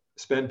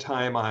spend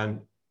time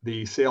on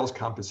the sales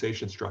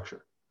compensation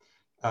structure.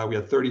 We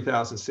had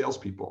 30,000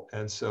 salespeople.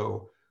 And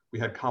so we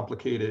had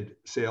complicated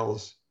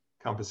sales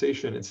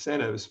compensation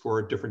incentives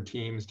for different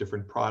teams,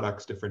 different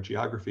products, different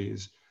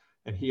geographies.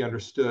 And he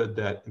understood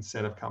that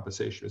incentive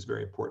compensation was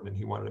very important, and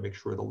he wanted to make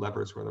sure the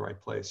levers were in the right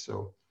place.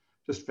 So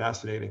just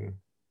fascinating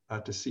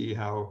to see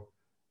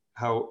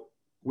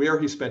where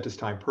he spent his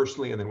time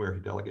personally and then where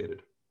he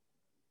delegated.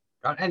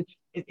 And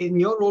in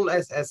your role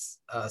as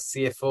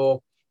CFO,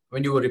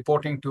 when you were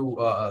reporting to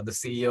the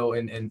CEO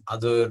in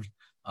other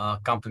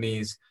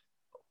companies,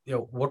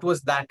 what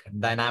was that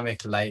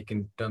dynamic like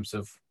in terms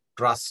of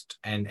trust,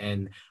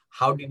 and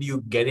how did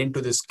you get into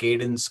this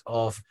cadence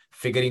of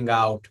figuring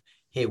out,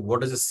 hey,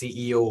 what does a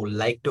CEO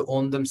like to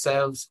own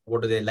themselves?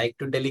 What do they like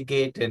to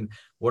delegate? And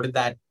what did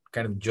that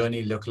kind of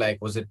journey look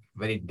like? Was it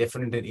very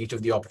different in each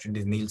of the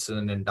opportunities,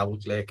 Nielsen and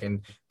DoubleClick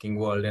and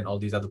KingWorld and all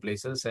these other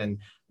places? And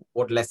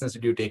what lessons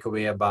did you take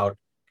away about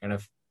kind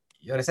of,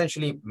 you're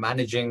essentially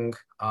managing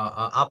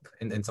up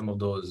in some of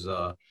those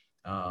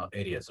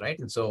areas, right?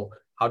 And so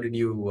how did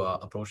you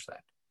approach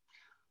that?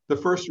 The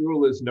first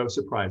rule is no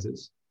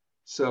surprises.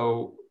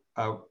 So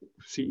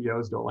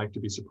CEOs don't like to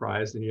be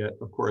surprised. And yet,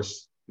 of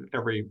course,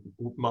 every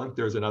month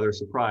there's another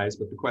surprise.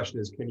 But the question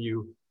is,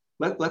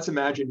 let's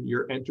imagine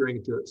you're entering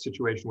into a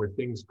situation where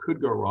things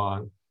could go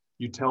wrong.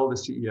 You tell the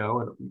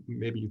CEO, and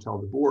maybe you tell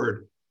the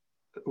board,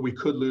 we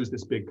could lose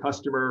this big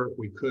customer.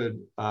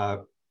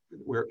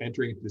 We're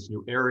entering into this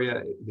new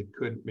area.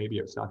 Maybe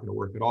it's not going to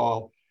work at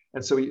all.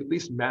 And so we at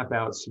least map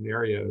out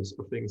scenarios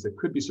of things that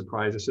could be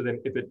surprises. So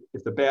then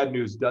if the bad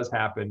news does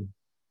happen,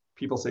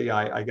 people say,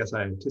 yeah, I guess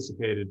I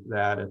anticipated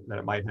that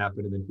it might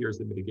happen. And then here's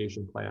the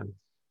mitigation plan.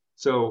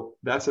 So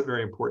that's a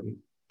very important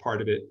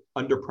part of it.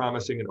 Under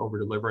promising and over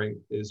delivering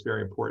is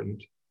very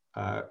important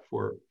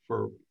for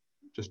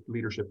just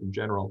leadership in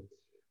general.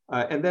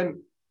 And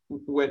then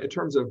in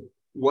terms of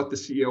what the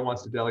CEO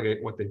wants to delegate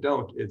and what they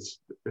don't, it's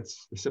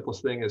the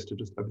simplest thing is to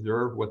just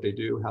observe what they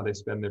do, how they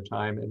spend their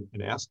time,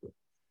 and ask them.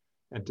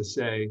 And to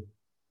say,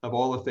 of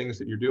all the things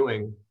that you're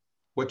doing,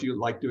 what do you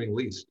like doing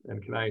least?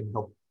 And can I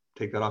help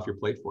take that off your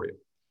plate for you?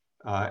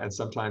 And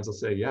sometimes I'll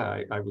say,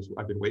 yeah,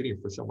 I've been waiting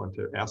for someone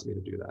to ask me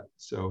to do that.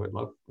 So I'd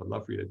love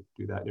for you to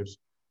do that. And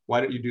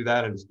why don't you do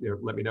that? And just,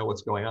 let me know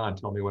what's going on.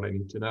 Tell me what I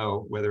need to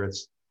know, whether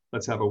it's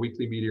let's have a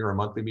weekly meeting or a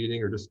monthly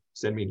meeting, or just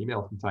send me an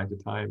email from time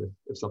to time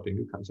if something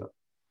new comes up.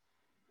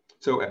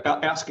 So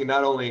asking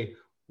not only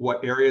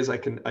what areas I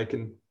can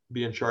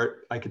be in charge,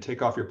 I can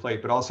take off your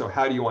plate, but also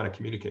how do you want to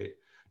communicate?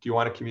 Do you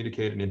want to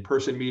communicate in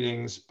person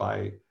meetings,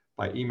 by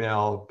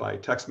email, by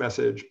text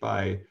message,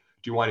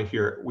 do you want to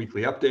hear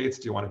weekly updates?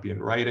 Do you want to be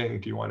in writing?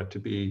 Do you want it to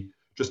be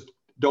just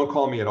don't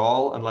call me at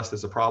all unless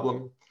there's a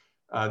problem?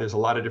 There's a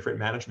lot of different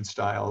management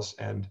styles,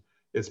 and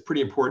it's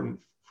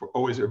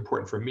always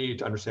important for me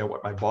to understand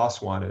what my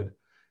boss wanted.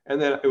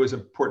 And then it was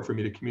important for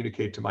me to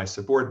communicate to my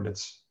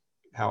subordinates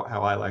how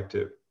I like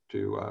to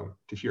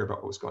hear about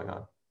what was going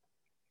on.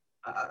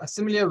 A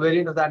similar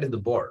variant of that is the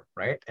board,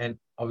 right? And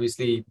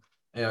obviously,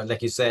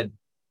 like you said,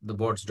 the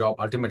board's job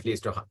ultimately is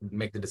to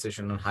make the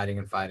decision on hiring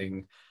and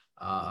firing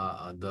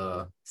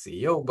the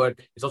CEO, but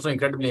it's also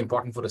incredibly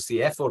important for a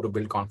CFO to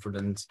build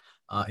confidence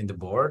in the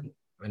board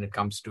when it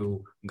comes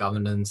to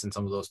governance and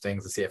some of those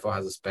things. The CFO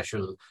has a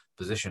special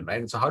position,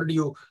 right? And so how do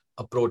you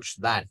approach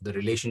that, the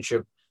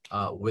relationship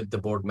with the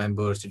board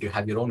members? Did you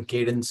have your own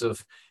cadence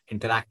of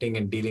interacting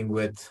and dealing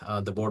with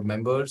the board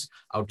members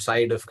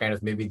outside of kind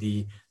of maybe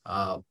the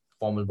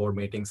formal board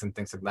meetings and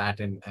things like that?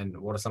 And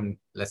what are some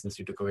lessons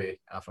you took away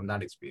from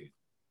that experience?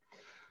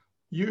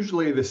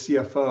 Usually the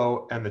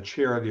CFO and the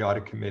chair of the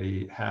audit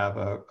committee have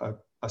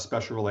a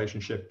special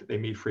relationship. They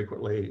meet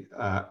frequently.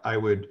 I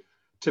would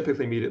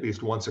typically meet at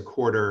least once a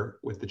quarter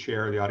with the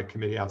chair of the audit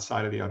committee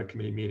outside of the audit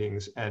committee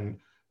meetings. And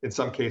in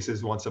some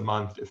cases, once a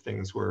month if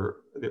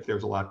there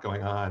was a lot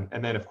going on.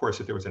 And then of course,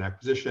 if there was an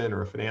acquisition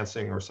or a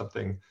financing or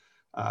something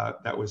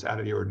that was out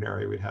of the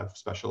ordinary, we'd have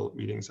special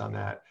meetings on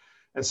that.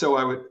 And so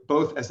I would,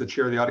 both as the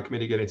chair of the audit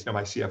committee, getting to know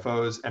my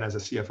CFOs, and as a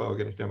CFO,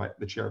 getting to know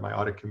the chair of my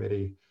audit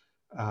committee.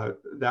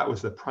 That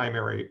was the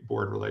primary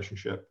board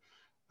relationship.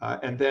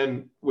 And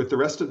then with the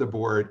rest of the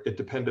board, it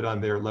depended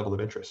on their level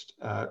of interest.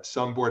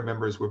 Some board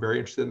members were very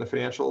interested in the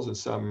financials and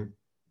some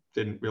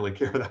didn't really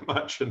care that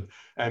much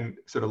and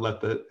sort of let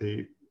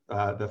the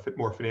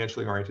more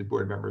financially oriented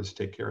board members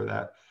take care of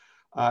that.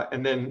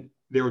 And then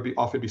there would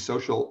often be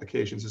social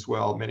occasions as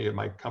well. Many of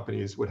my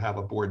companies would have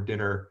a board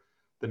dinner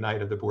the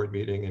night of the board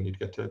meeting, and you'd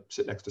get to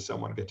sit next to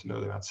someone, get to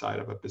know them outside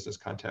of a business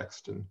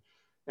context.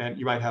 And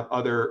you might have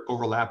other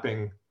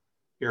overlapping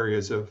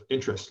areas of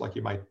interest, like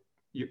you might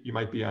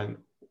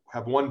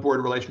have one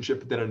board relationship,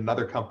 but then in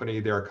another company,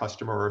 they're a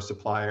customer or a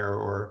supplier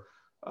or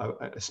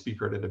a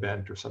speaker at an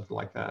event or something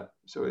like that.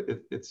 So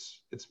it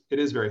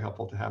is very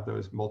helpful to have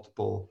those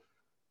multiple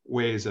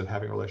ways of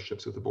having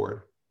relationships with the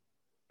board.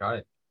 Got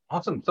it.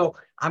 Awesome. So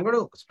I'm going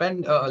to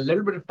spend a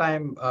little bit of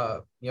time,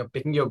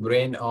 picking your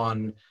brain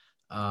on,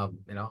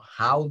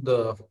 how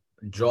the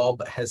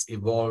job has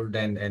evolved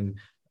and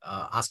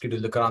ask you to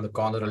look around the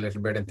corner a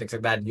little bit and things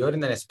like that. You're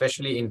in an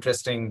especially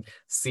interesting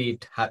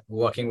seat,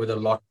 working with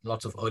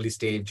lots of early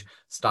stage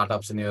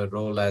startups in your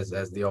role as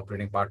the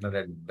operating partner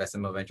at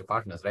Bessemer Venture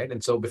Partners, right?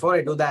 And so before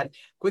I do that,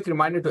 quick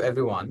reminder to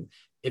everyone,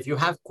 if you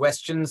have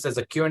questions, there's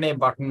a Q&A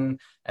button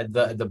at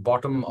the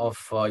bottom of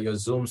your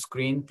Zoom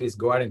screen. Please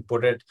go ahead and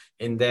put it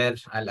in there.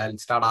 I'll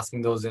start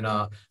asking those in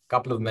a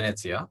couple of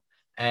minutes here.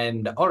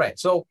 And all right,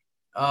 so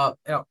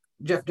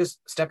Jeff, just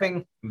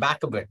stepping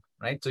back a bit,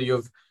 right? So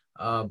you've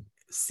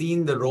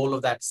seen the role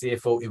of that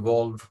CFO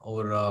evolve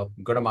over a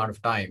good amount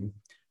of time.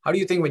 How do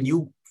you think when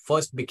you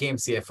first became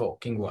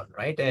CFO, Kingwall,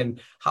 right? And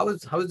how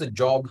has the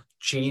job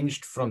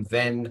changed from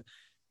then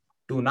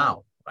to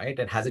now, right?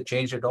 And has it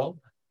changed at all?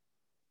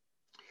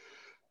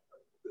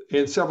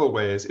 In several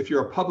ways. If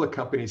you're a public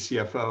company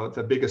CFO,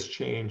 the biggest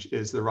change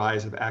is the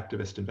rise of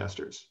activist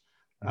investors.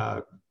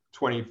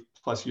 20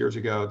 plus years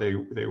ago,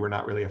 they were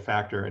not really a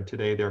factor, and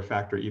today they're a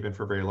factor even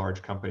for very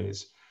large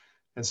companies.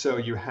 And so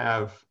you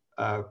have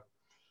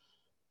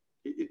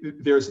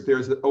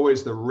there's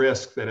always the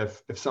risk that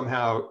if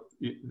somehow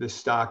the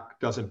stock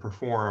doesn't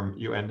perform,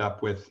 you end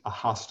up with a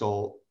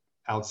hostile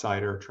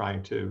outsider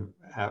trying to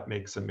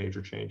make some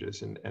major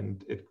changes,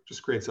 and it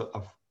just creates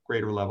a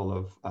greater level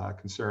of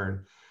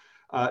concern.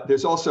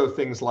 There's also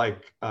things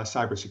like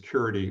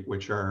cybersecurity,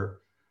 which are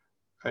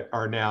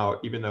now,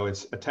 even though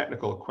it's a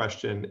technical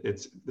question,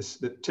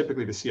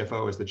 typically the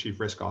CFO is the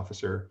chief risk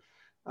officer.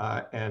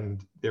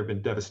 And there have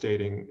been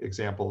devastating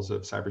examples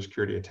of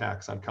cybersecurity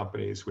attacks on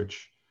companies,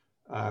 which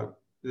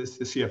the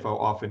CFO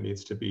often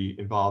needs to be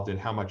involved in.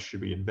 How much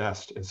should we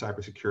invest in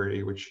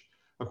cybersecurity, which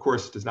of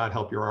course does not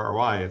help your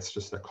ROI. It's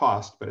just a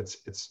cost, but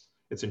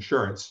it's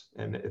insurance,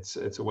 and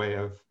it's a way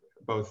of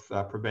both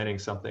preventing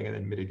something and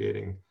then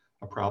mitigating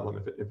a problem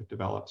if it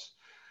develops.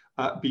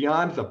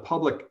 Beyond the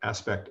public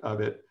aspect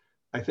of it,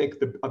 I think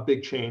a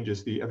big change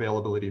is the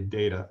availability of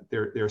data.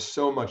 There's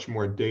so much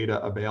more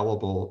data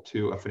available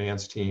to a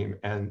finance team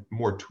and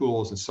more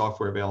tools and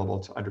software available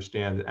to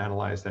understand and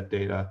analyze that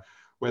data,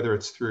 whether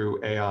it's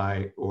through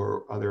AI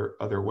or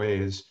other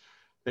ways,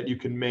 that you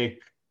can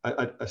make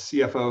a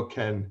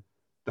CFO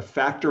the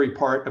factory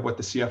part of what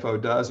the CFO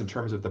does in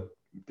terms of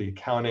the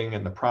accounting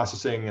and the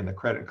processing and the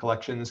credit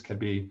collections can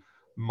be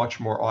much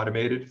more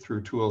automated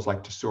through tools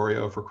like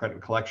Tesorio for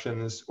credit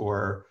collections,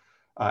 or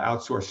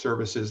outsourced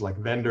services like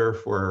Vendor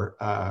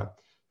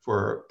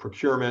for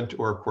procurement,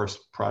 or of course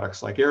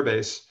products like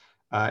Airbase.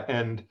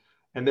 And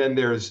then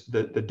there's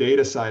the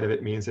data side of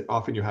it. Means that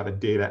often you have a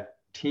data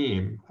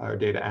team or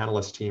data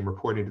analyst team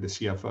reporting to the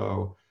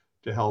CFO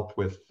to help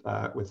with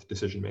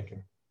decision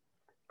making.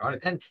 All right.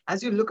 And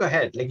as you look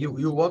ahead, like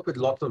you work with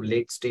lots of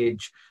late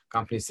stage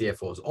company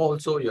CFOs.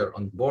 Also, you're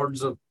on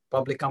boards of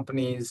public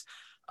companies.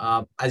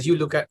 As you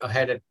look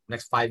ahead at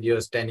next 5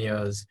 years, 10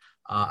 years,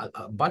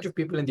 a bunch of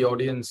people in the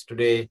audience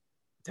today,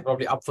 they're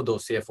probably up for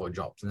those CFO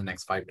jobs in the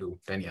next 5 to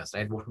 10 years,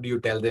 right? What do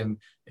you tell them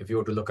if you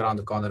were to look around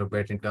the corner a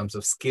bit in terms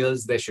of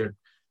skills they should,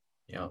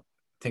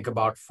 think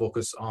about,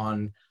 focus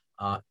on,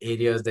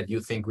 areas that you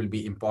think will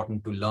be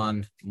important to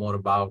learn more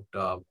about,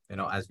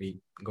 as we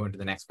go into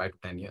the next 5 to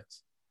 10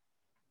 years?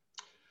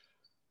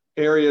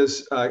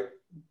 Areas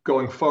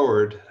going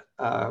forward,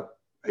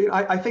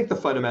 I think the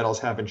fundamentals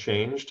haven't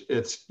changed.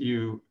 It's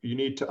you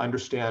need to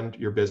understand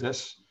your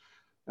business.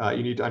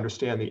 You need to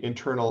understand the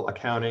internal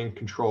accounting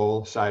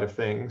control side of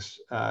things.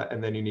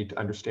 And then you need to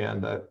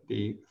understand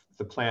the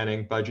the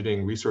planning,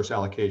 budgeting, resource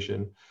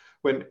allocation.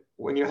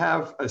 When you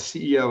have a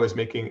CEO is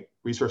making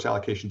resource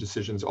allocation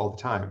decisions all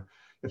the time,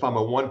 if I'm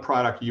a one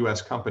product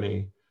US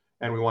company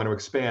and we want to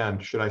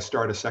expand, should I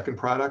start a second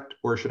product,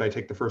 or should I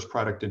take the first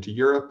product into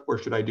Europe, or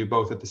should I do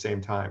both at the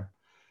same time?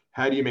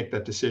 How do you make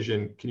that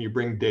decision? Can you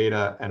bring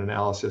data and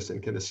analysis,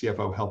 and can the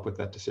CFO help with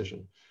that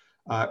decision?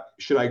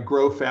 Should I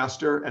grow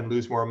faster and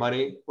lose more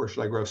money, or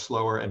should I grow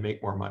slower and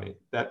make more money?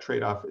 That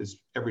trade-off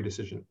is every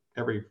decision.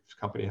 Every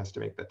company has to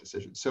make that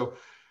decision. So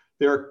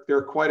there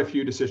are quite a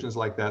few decisions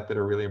like that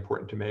are really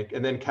important to make.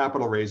 And then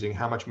capital raising,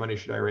 how much money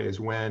should I raise,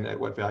 when, at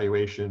what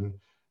valuation,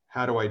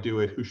 how do I do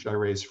it, who should I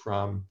raise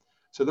from?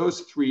 So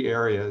those three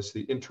areas,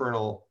 the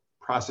internal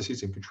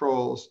processes and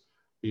controls,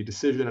 the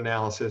decision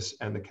analysis,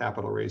 and the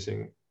capital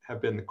raising,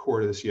 have been the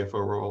core to the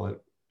CFO role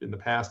in the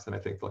past, and I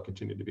think they'll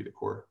continue to be the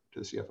core to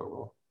the CFO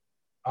role.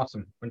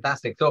 Awesome.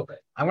 Fantastic. So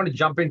I want to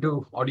jump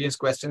into audience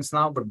questions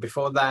now, but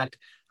before that,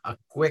 a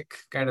quick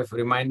kind of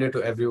reminder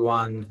to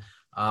everyone,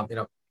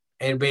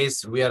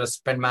 Airbase, we are a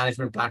spend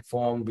management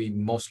platform. We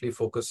mostly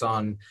focus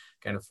on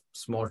kind of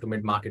small to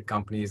mid-market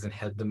companies and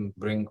help them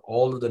bring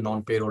all of the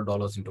non-payroll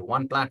dollars into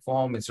one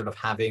platform instead of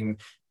having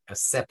a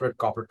separate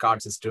corporate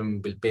card system,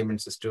 bill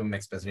payment system,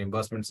 expense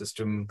reimbursement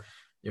system.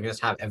 You can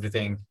just have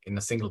everything in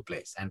a single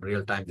place, and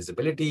real-time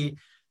visibility.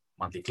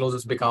 Monthly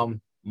closes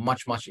become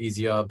much, much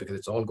easier because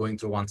it's all going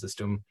through one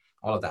system,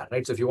 all of that,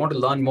 right? So if you want to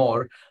learn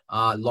more,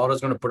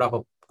 Laura's going to put up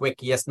a quick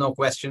yes, no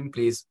question.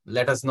 Please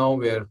let us know.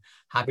 We're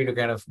happy to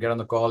kind of get on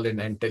the call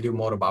and tell you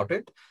more about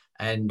it.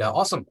 And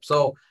awesome.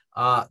 So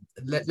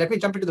let me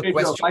jump into the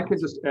question. If I could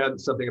just add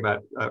something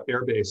about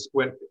Airbase.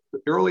 When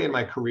early in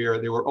my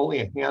career, there were only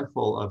a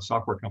handful of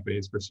software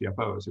companies for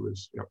CFOs. It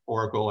was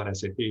Oracle and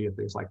SAP and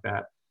things like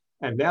that.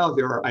 And now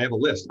I have a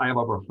list. I have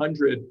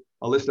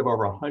a list of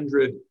over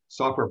 100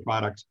 software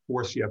products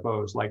for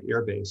CFOs like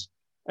Airbase.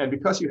 And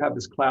because you have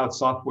this cloud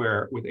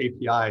software with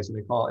APIs and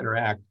they call it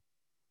Interact,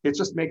 it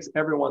just makes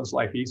everyone's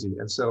life easy.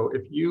 And so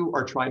if you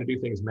are trying to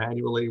do things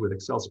manually with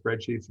Excel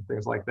spreadsheets and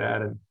things like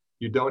that, and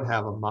you don't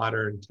have a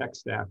modern tech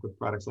stack with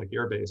products like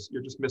Airbase,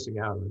 you're just missing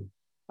out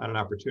on an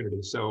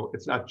opportunity. So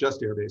it's not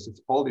just Airbase,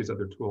 it's all these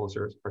other tools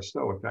are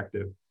so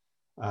effective.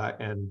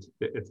 And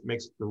it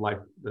makes the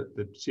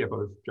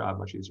CFO's job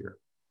much easier.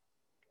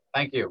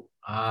 Thank you.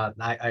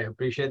 I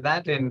appreciate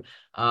that. And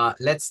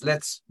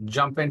let's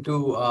jump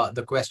into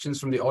the questions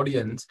from the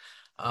audience.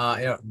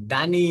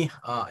 Danny,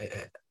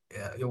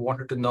 you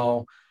wanted to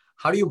know,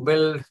 how do you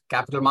build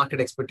capital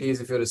market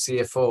expertise if you're a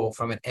CFO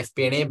from an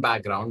FP&A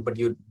background, but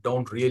you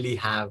don't really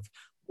have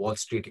Wall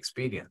Street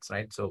experience,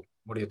 right? So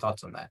what are your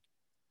thoughts on that?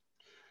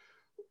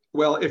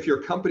 Well, if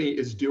your company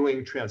is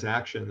doing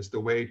transactions, the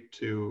way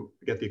to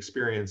get the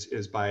experience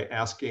is by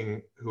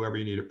asking whoever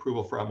you need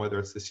approval from, whether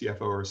it's the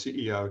CFO or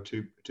CEO,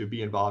 to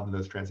be involved in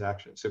those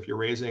transactions. So if you're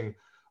raising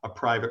a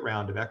private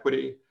round of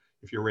equity,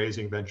 if you're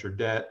raising venture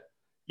debt,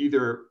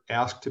 either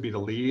ask to be the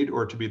lead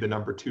or to be the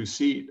number 2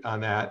 seat on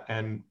that,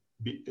 and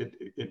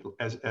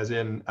as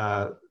in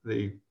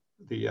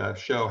the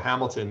show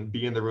Hamilton,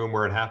 be in the room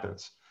where it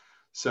happens.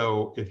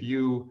 So if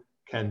you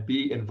can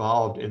be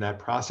involved in that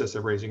process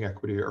of raising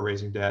equity or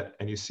raising debt,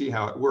 and you see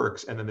how it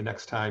works, and then the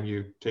next time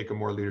you take a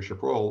more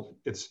leadership role,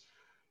 it's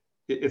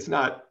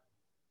not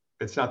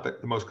the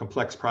most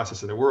complex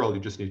process in the world.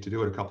 You just need to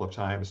do it a couple of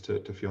times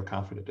to feel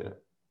confident in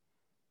it.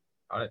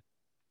 Got it.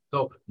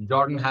 So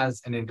Jordan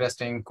has an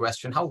interesting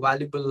question. How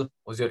valuable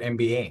was your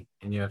MBA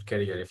in your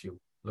career, if you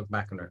look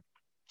back on it?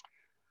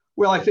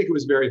 Well, I think it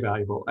was very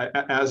valuable.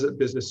 As a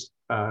business,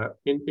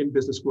 in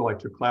business school, I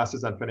took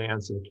classes on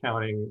finance and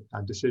accounting,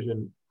 on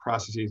decision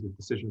processes with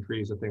decision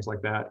trees and things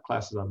like that,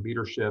 classes on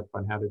leadership,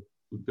 on how to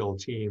build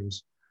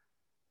teams.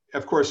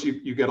 Of course,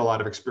 you get a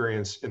lot of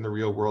experience in the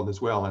real world as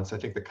well. And so I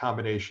think the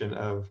combination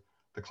of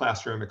the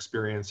classroom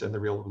experience and the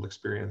real world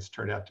experience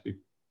turned out to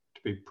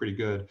be pretty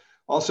good.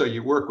 Also,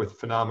 you work with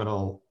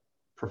phenomenal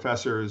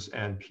professors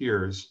and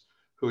peers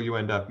who you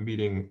end up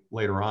meeting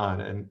later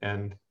on.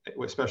 And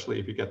especially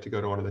if you get to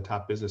go to one of the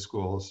top business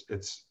schools,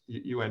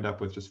 you end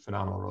up with just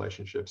phenomenal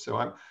relationships. So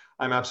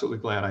I'm absolutely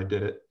glad I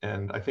did it.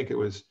 And I think it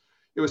was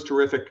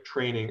terrific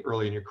training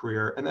early in your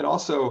career. And then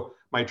also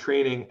my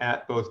training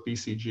at both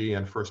BCG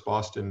and First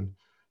Boston.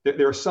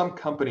 There are some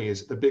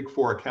companies, the big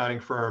 4 accounting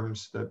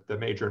firms, the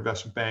major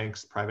investment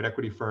banks, private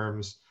equity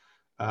firms,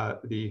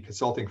 the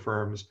consulting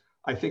firms,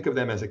 I think of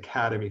them as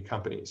academy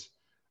companies,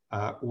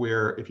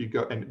 where if you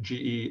go, and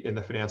GE in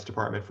the finance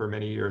department for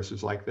many years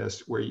is like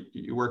this, where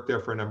you work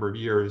there for a number of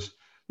years,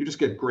 you just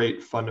get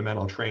great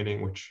fundamental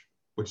training, which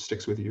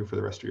sticks with you for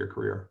the rest of your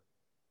career.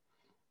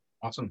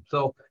 Awesome.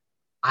 So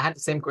I had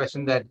the same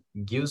question that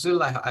Guzil,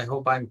 I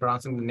hope I'm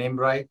pronouncing the name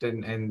right,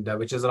 and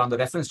which is around the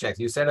reference checks.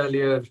 You said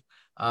earlier,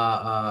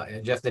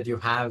 Jeff, that you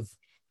have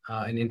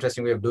an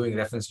interesting way of doing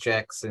reference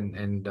checks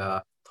and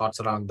thoughts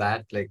around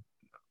that. Like,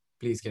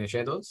 please, can you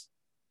share those?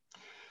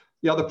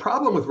 Yeah, the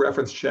problem with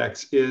reference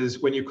checks is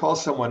when you call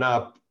someone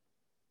up,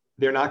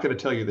 they're not going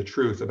to tell you the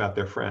truth about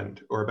their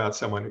friend or about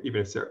someone,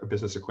 even if they're a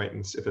business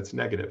acquaintance, if it's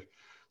negative.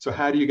 So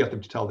how do you get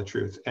them to tell the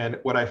truth? And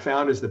what I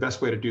found is the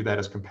best way to do that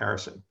is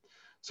comparison.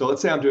 So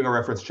let's say I'm doing a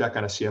reference check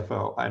on a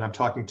CFO and I'm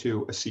talking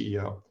to a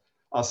CEO.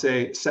 I'll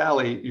say,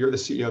 Sally, you're the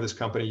CEO of this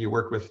company. You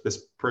work with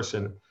this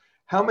person.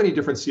 How many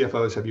different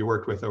CFOs have you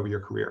worked with over your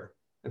career?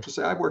 And she'll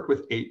say, I've worked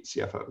with 8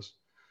 CFOs.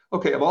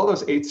 Okay, of all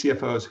those 8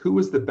 CFOs, who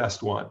was the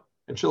best one?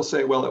 And she'll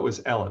say, well, it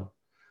was Ellen.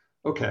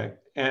 Okay,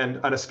 and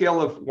on a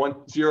scale of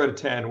 0 to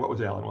 10, what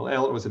was Ellen? Well,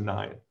 Ellen was a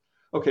 9.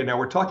 Okay, now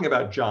we're talking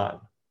about John.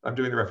 I'm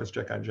doing the reference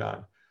check on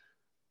John.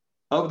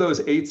 Of those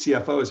 8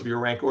 CFOs, if you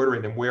rank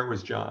ordering them, where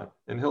was John?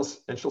 And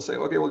she'll say,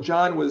 okay, well,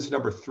 John was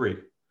number 3.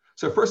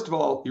 So first of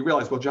all, you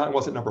realize, well, John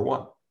wasn't number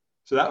 1.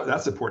 So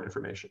that's important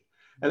information.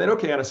 And then,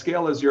 okay, on a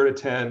scale of 0 to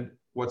 10,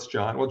 what's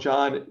John? Well,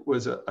 John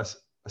was a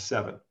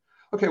 7.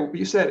 Okay, well,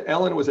 you said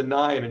Ellen was a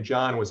 9 and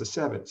John was a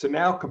 7. So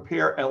now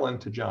compare Ellen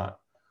to John.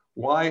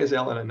 Why is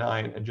Ellen a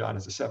 9 and John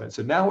is a 7?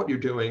 So now what you're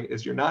doing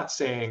is you're not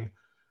saying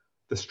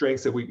the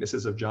strengths and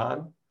weaknesses of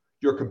John.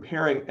 You're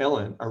comparing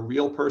Ellen, a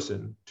real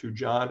person, to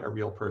John, a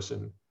real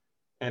person.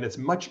 And it's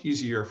much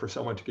easier for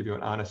someone to give you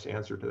an honest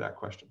answer to that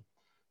question.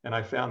 And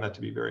I found that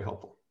to be very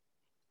helpful.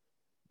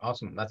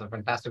 Awesome. That's a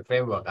fantastic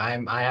framework.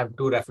 I have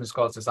 2 reference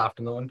calls this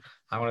afternoon.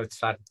 I want to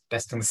start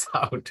testing this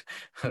out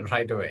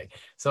right away.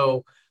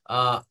 So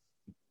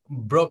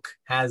Brooke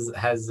has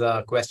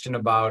a question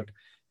about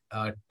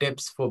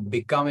tips for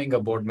becoming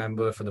a board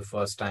member for the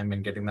first time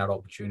and getting that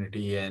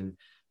opportunity. And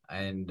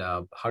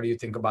how do you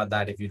think about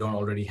that if you don't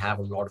already have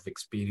a lot of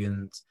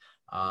experience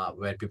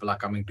where people are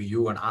coming to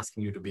you and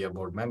asking you to be a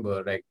board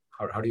member? Like,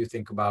 how do you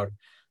think about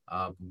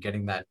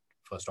getting that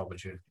first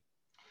opportunity?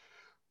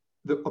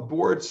 A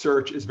board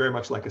search is very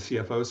much like a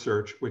CFO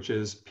search, which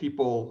is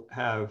people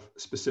have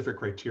specific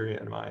criteria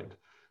in mind.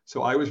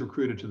 So I was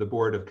recruited to the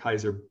board of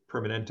Kaiser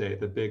Permanente,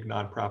 the big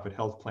nonprofit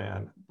health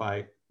plan,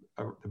 by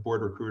the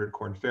board recruiter at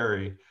Korn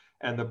Ferry.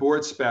 And the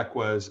board spec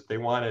was they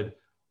wanted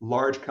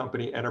large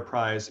company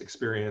enterprise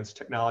experience,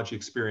 technology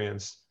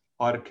experience,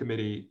 audit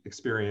committee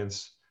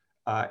experience,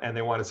 and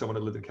they wanted someone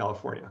to live in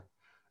California.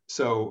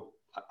 So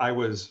I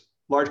was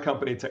large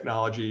company,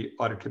 technology,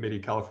 audit committee,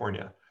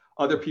 California.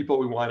 Other people,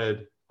 we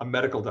wanted a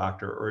medical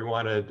doctor, or we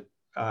wanted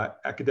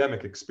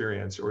academic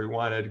experience, or we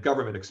wanted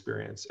government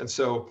experience. And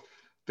so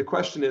the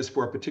question is,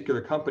 for a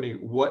particular company,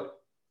 what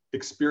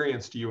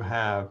experience do you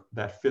have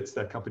that fits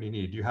that company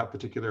need? Do you have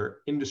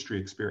particular industry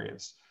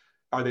experience?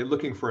 Are they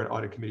looking for an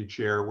audit committee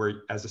chair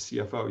where, as a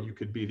CFO, you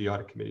could be the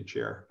audit committee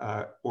chair,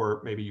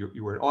 or maybe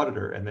you were an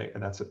auditor,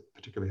 and that's a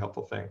particularly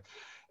helpful thing.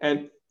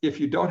 And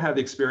if you don't have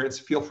the experience,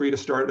 feel free to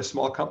start at a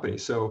small company.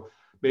 So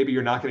maybe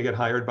you're not going to get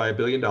hired by $1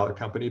 billion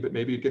company, but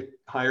maybe you get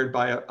hired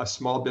by a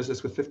small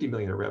business with 50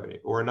 million in revenue,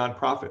 or a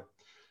nonprofit.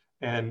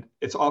 And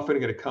it's often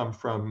going to come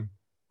from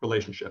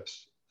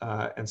relationships.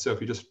 And so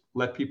if you just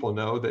let people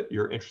know that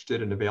you're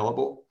interested and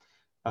available,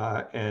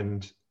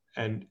 and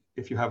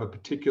if you have a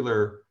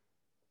particular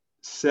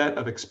set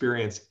of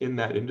experience in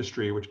that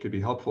industry, which could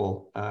be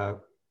helpful,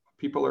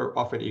 people are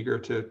often eager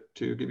to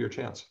give you a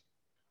chance.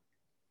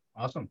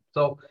 Awesome.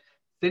 So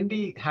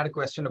Cindy had a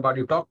question about,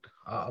 you talked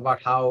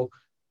about how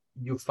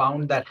you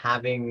found that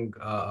having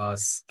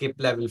skip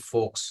level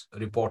folks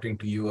reporting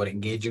to you or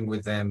engaging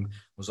with them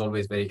was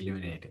always very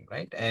illuminating,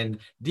 right? And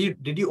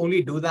did you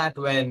only do that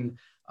when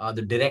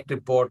the direct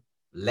report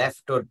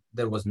left, or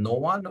there was no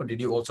one, or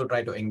did you also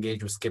try to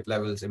engage with skip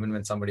levels even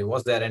when somebody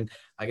was there? And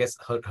I guess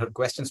her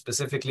question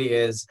specifically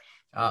is,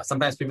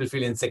 sometimes people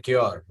feel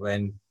insecure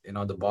when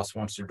the boss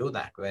wants to do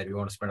that, where you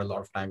want to spend a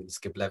lot of time with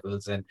skip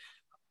levels. And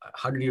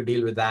how did you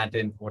deal with that,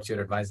 and what's your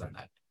advice on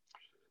that?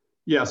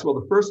 Yes, well,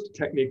 the first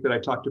technique that I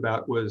talked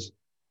about was,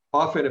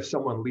 often if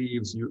someone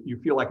leaves, you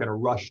feel like in a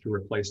rush to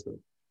replace them.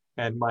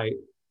 And my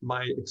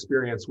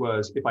experience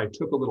was, if I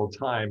took a little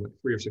time,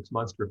 3 or 6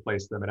 months to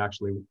replace them,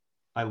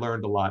 I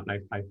learned a lot. And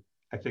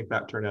I think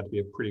that turned out to be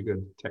a pretty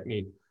good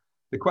technique.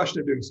 The question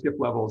of doing skip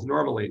levels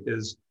normally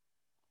is,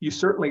 you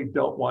certainly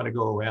don't want to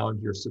go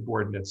around your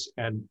subordinates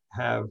and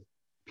have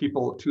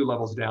people 2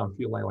 levels down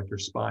feeling like you're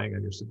spying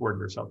on your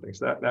subordinate or something.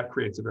 So that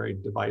creates a very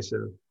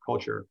divisive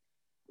culture.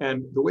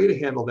 And the way to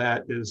handle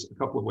that is a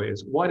couple of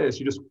ways. One is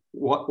you just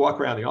walk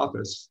around the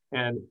office,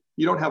 and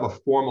you don't have a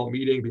formal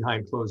meeting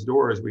behind closed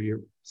doors where you're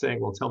saying,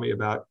 well, tell me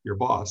about your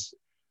boss.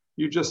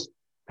 You just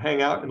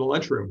hang out in the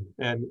lunchroom,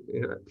 and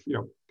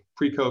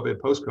pre-COVID,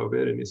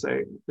 post-COVID, and you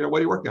say, what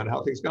are you working on?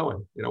 How are things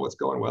going? What's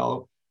going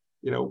well?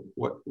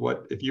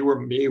 What if you were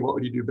me, what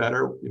would you do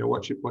better?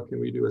 What can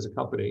we do as a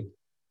company?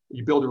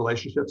 You build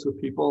relationships with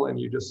people, and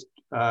you just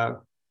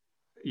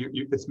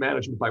it's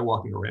management by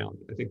walking around.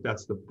 I think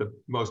that's the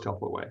most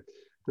helpful way.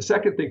 The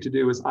second thing to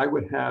do is, I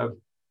would have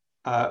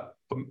a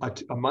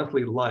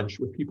monthly lunch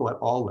with people at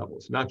all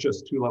levels, not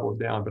just 2 levels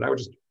down, but I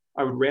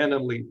would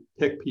randomly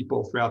pick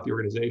people throughout the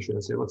organization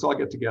and say, let's all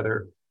get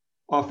together.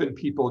 Often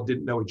people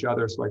didn't know each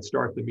other, so I'd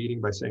start the meeting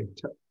by saying,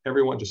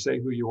 everyone just say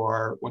who you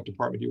are, what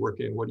department do you work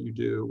in, what do you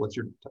do, what's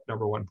your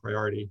number 1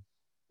 priority?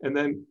 And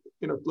then,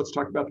 let's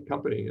talk about the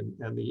company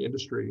and the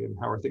industry and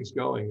how are things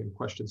going, and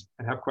questions,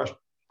 and have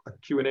a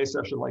Q&A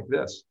session like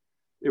this.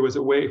 It was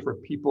a way for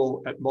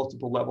people at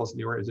multiple levels in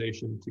the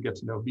organization to get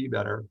to know me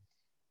better,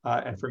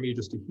 and for me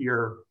just to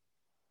hear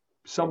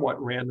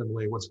somewhat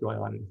randomly what's going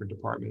on in different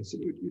departments.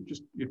 And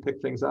you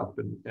pick things up,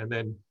 and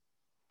then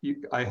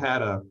I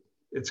had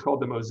it's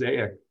called the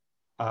mosaic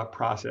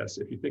process.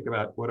 If you think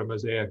about what a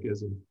mosaic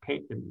is in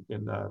paint,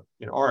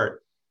 in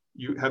art,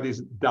 you have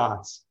these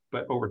dots,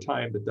 but over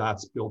time the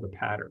dots build a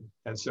pattern.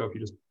 And so if you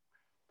just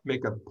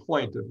make a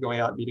point of going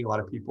out, meeting a lot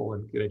of people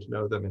and getting to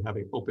know them and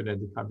having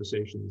open-ended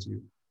conversations,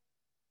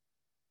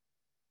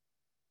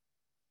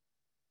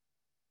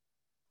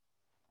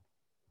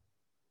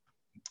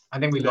 I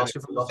think we lost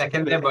you for a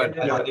second there, but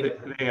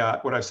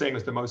what I was saying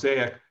is the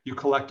mosaic, you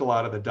collect a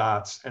lot of the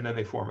dots and then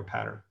they form a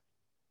pattern.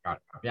 Got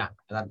it. Yeah,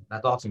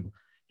 that's awesome.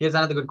 Here's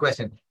another good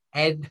question.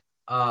 Ed,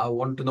 I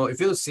want to know, if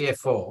you're the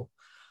CFO,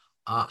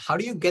 how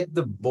do you get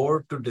the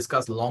board to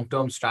discuss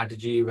long-term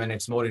strategy when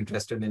it's more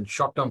interested in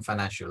short-term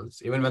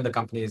financials, even when the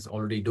company is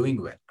already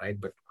doing well, right?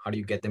 But how do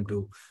you get them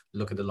to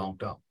look at the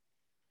long-term?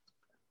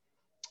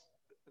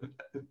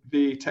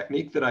 The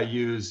technique that I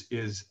use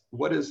is,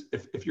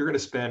 if you're going to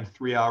spend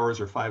 3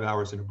 hours or 5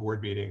 hours in a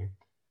board meeting,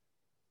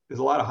 there's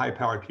a lot of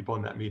high-powered people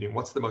in that meeting.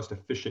 What's the most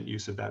efficient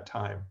use of that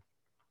time?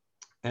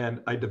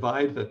 And I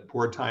divide the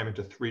board time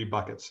into 3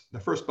 buckets. The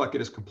first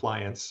bucket is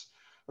compliance,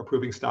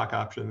 approving stock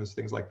options,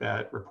 things like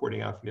that,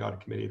 reporting out from the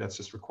audit committee. That's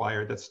just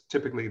required. That's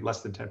typically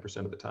less than 10%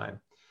 of the time.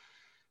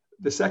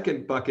 The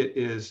second bucket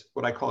is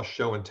what I call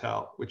show and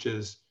tell, which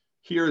is,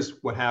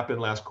 here's what happened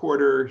last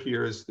quarter.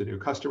 Here's the new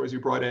customers you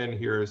brought in.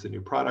 Here's the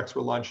new products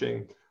we're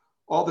launching.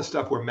 All the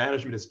stuff where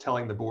management is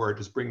telling the board,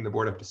 just bringing the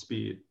board up to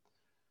speed,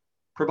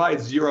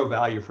 provides zero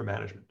value for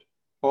management.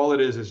 All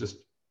it is just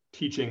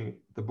teaching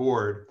the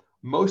board.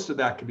 Most of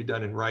that can be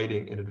done in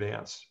writing in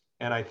advance.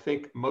 And I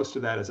think most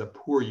of that is a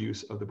poor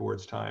use of the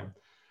board's time.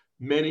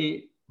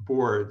 Many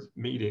board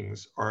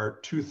meetings are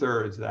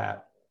 2/3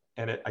 that,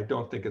 and I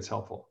don't think it's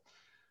helpful.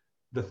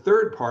 The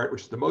third part,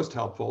 which is the most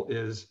helpful,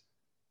 is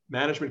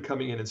management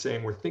coming in and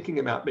saying, we're thinking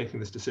about making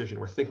this decision.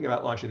 We're thinking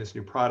about launching this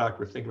new product.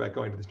 We're thinking about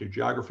going to this new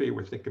geography.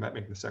 We're thinking about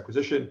making this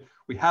acquisition.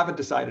 We haven't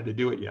decided to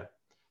do it yet.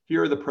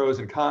 Here are the pros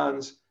and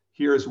cons.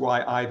 Here's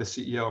why I, the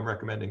CEO, am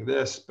recommending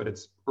this, but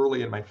it's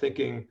early in my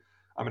thinking.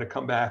 I'm going to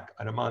come back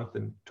in a month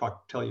and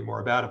tell you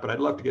more about it, but I'd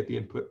love to get the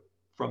input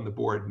from the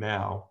board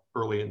now,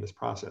 early in this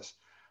process.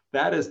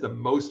 That is the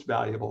most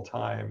valuable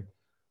time,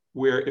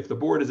 where if the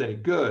board is any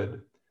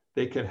good,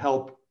 they can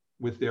help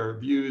with their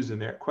views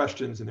and their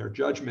questions and their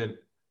judgment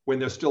when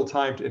there's still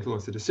time to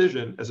influence the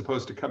decision, as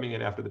opposed to coming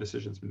in after the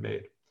decision's been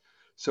made.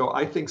 So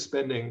I think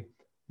spending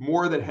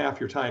more than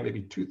half your time,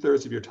 maybe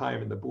 2/3 of your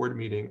time in the board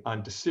meeting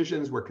on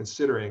decisions we're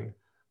considering,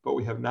 but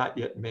we have not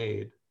yet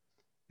made,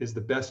 is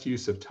the best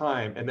use of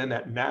time. And then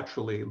that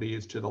naturally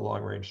leads to the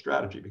long range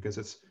strategy,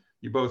 because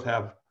you both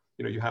have,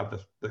 you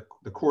have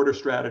the quarter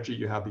strategy,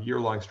 you have the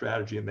year-long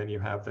strategy, and then you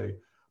have the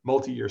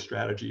multi-year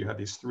strategy. You have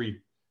these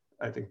 3,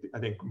 I think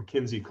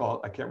McKinsey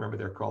I can't remember,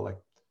 they're called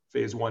like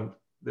phase 1.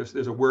 There's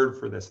a word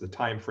for this, the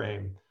time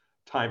frame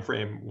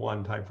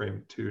 1, time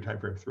frame 2, time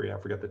frame 3. I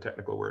forget the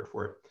technical word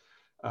for it.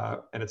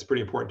 And it's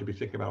pretty important to be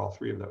thinking about all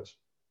 3 of those.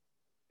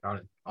 Got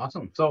it.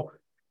 Awesome. So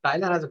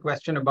Tyler has a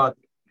question about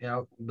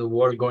the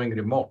world going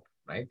remote,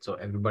 right? So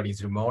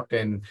everybody's remote,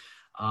 and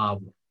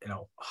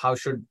how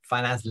should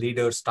finance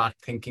leaders start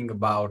thinking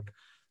about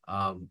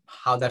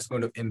how that's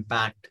going to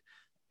impact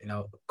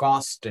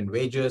cost and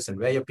wages, and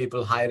where your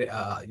people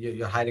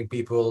you're hiring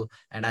people.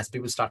 And as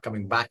people start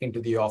coming back into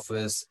the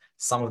office,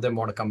 some of them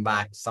want to come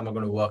back, some are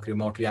going to work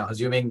remotely. I'm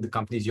assuming the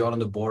companies you're on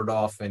the board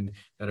of and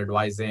you're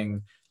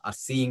advising are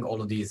seeing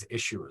all of these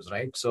issues,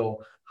 right?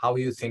 So how are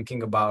you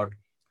thinking about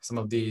some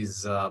of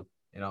these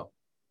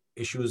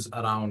issues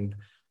around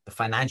the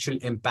financial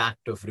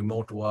impact of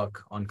remote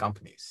work on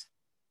companies?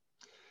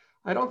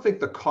 I don't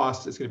think the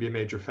cost is going to be a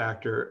major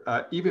factor.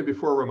 Even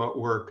before remote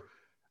work,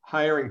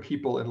 hiring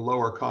people in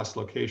lower cost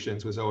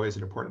locations was always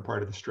an important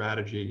part of the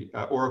strategy.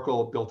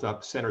 Oracle built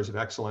up centers of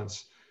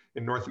excellence.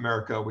 In North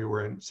America, we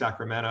were in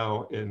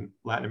Sacramento. In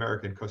Latin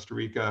America, in Costa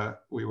Rica.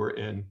 We were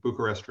in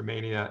Bucharest,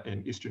 Romania.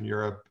 In Eastern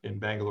Europe, in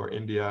Bangalore,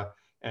 India.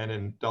 And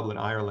in Dublin,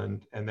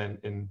 Ireland. And then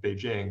in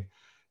Beijing.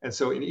 And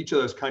so in each of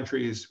those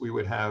countries, we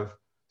would have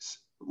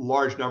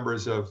large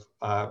numbers of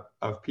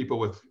people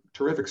with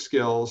terrific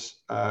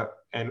skills.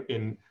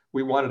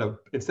 We wanted to,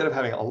 instead of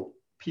having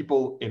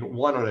people in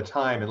one at a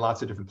time in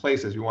lots of different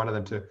places, we wanted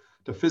them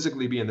to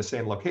physically be in the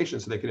same location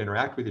so they could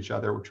interact with each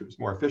other, which was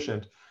more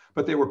efficient.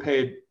 But they were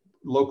paid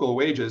local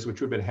wages, which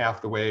would have been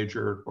half the wage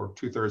or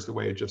 2/3 the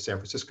wage of San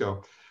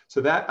Francisco.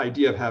 So that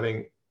idea of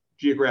having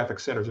geographic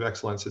centers of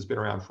excellence has been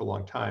around for a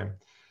long time.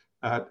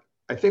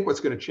 I think what's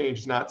going to change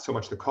is not so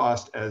much the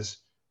cost as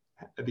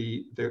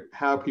the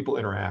how people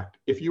interact.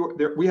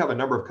 We have a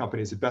number of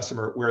companies at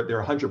Bessemer where they're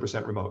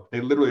 100% remote.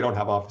 They literally don't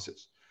have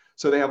offices.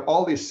 So they have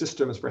all these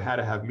systems for how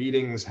to have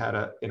meetings, how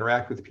to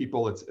interact with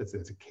people. It's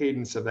a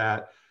cadence of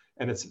that.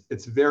 And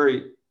it's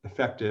very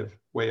effective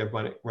way of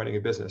running a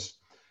business.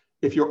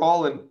 If you're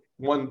all in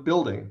one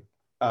building,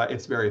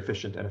 it's very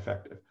efficient and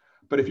effective.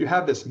 But if you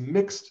have this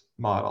mixed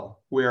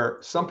model where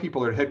some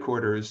people are at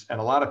headquarters and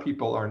a lot of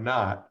people are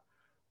not,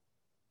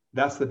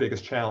 that's the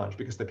biggest challenge,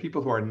 because the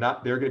people who are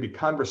not, there are going to be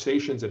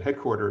conversations at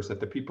headquarters that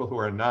the people who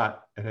are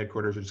not at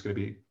headquarters are just going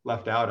to be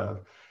left out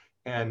of.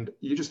 And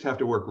you just have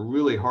to work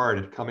really hard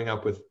at coming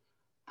up with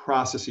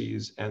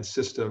processes and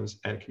systems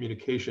and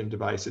communication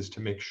devices to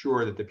make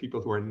sure that the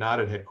people who are not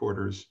at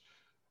headquarters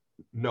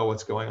know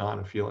what's going on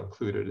and feel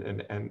included.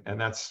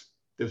 And that's,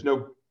 there's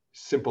no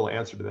simple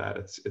answer to that.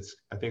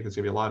 I think there's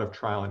gonna be a lot of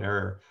trial and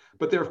error.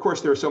 But there, of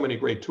course, there are so many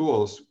great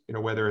tools,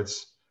 whether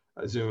it's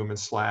Zoom and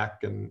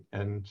Slack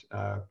and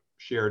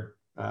shared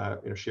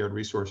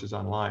resources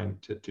online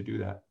to do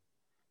that.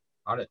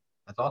 Got it.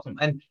 That's awesome.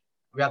 And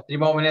we have 3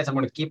 more minutes. I'm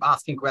going to keep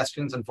asking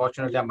questions.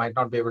 Unfortunately, I might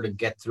not be able to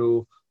get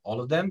through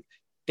all of them.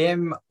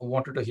 Tim,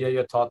 wanted to hear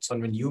your thoughts on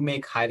when you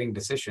make hiring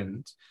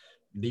decisions.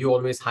 Do you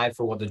always hire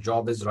for what the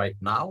job is right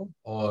now,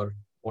 or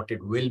what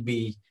it will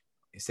be,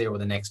 say, over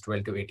the next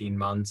 12 to 18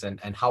 months? And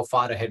how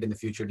far ahead in the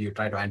future do you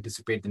try to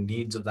anticipate the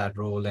needs of that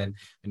role and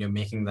when you're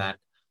making that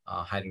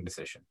hiring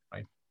decision,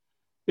 right?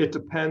 It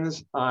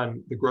depends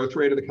on the growth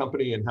rate of the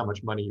company and how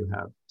much money you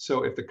have.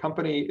 So if the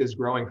company is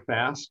growing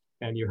fast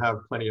and you have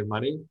plenty of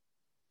money,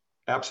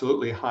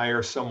 absolutely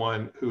hire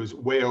someone who's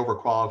way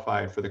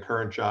overqualified for the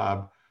current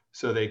job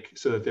so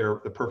that they're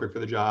perfect for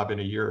the job in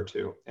a year or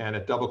two. And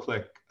at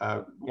DoubleClick,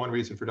 one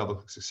reason for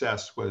DoubleClick's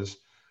success was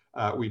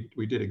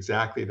we did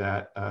exactly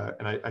that.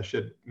 And I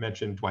should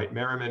mention Dwight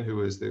Merriman,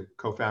 who is the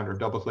co-founder of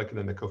DoubleClick and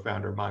then the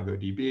co-founder of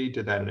MongoDB,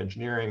 did that in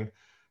engineering.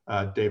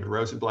 David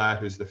Rosenblatt,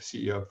 who's the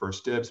CEO of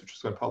 1stDibs, which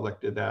was when public,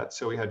 did that.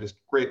 So we had this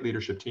great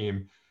leadership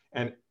team.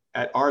 And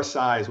at our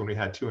size, when we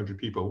had 200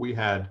 people, we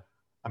had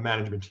a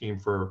management team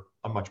for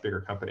a much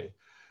bigger company.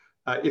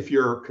 If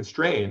you're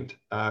constrained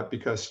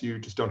because you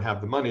just don't have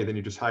the money, then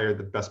you just hire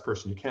the best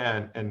person you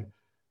can. And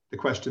the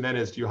question then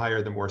is, do you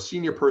hire the more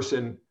senior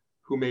person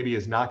who maybe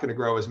is not going to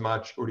grow as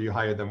much, or do you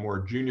hire the more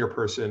junior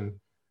person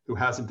who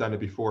hasn't done it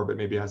before, but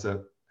maybe has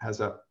a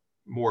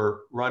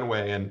more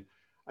runway? And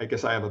I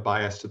guess I have a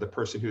bias to the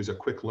person who's a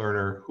quick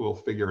learner who will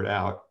figure it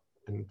out.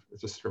 And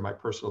it's just for my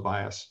personal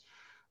bias.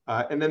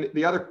 And then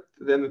the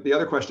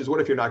other question is, what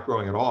if you're not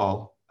growing at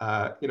all?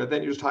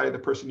 Then you just hire the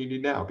person you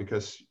need now,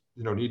 because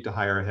you don't need to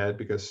hire ahead,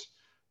 because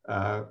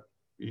the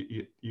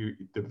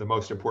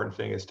most important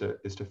thing is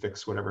to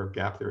fix whatever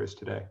gap there is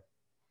today.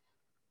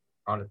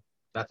 Got it.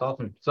 That's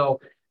awesome. So,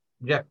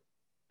 Jeff,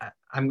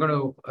 I'm going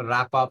to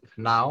wrap up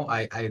now.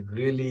 I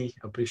really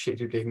appreciate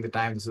you taking the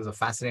time. This was a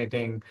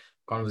fascinating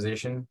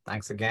conversation.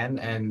 Thanks again.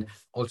 And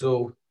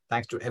also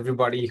thanks to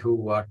everybody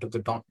who took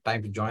the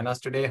time to join us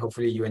today.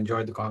 Hopefully you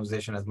enjoyed the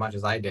conversation as much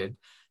as I did.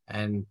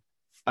 And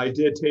I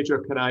did.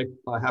 Tejo, can I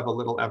have a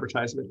little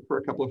advertisement for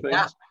a couple of things?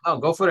 Yeah. Oh,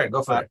 go for it.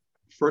 Go for it.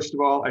 First of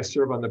all, I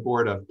serve on the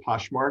board of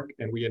Poshmark,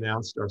 and we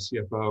announced our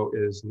CFO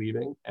is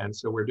leaving. And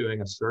so we're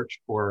doing a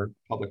search for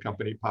public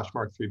company,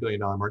 Poshmark, $3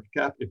 billion market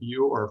cap. If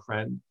you or a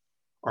friend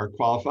are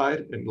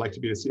qualified and like to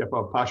be the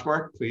CFO of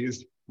Poshmark,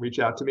 please reach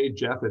out to me,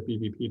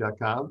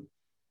 jeff@bvp.com.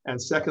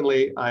 And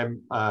secondly,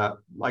 I'm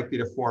likely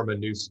to form a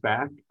new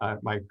SPAC.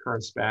 My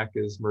current SPAC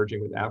is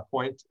merging with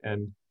AvePoint.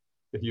 And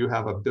if you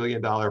have $1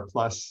 billion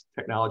plus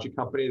technology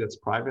company that's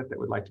private that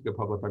would like to go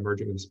public by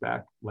merging with a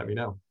SPAC, let me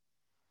know.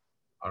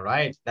 All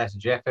right. That's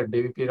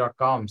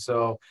jeff@bvp.com.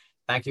 So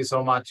thank you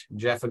so much,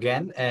 Jeff,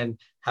 again, and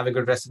have a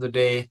good rest of the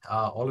day,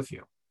 all of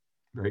you.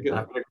 Very good.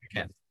 Have a good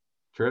weekend.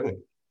 Terrific.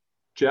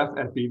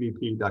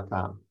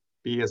 Jeff@bvp.com.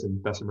 B as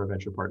in Bessemer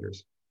Venture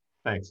Partners.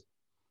 Thanks.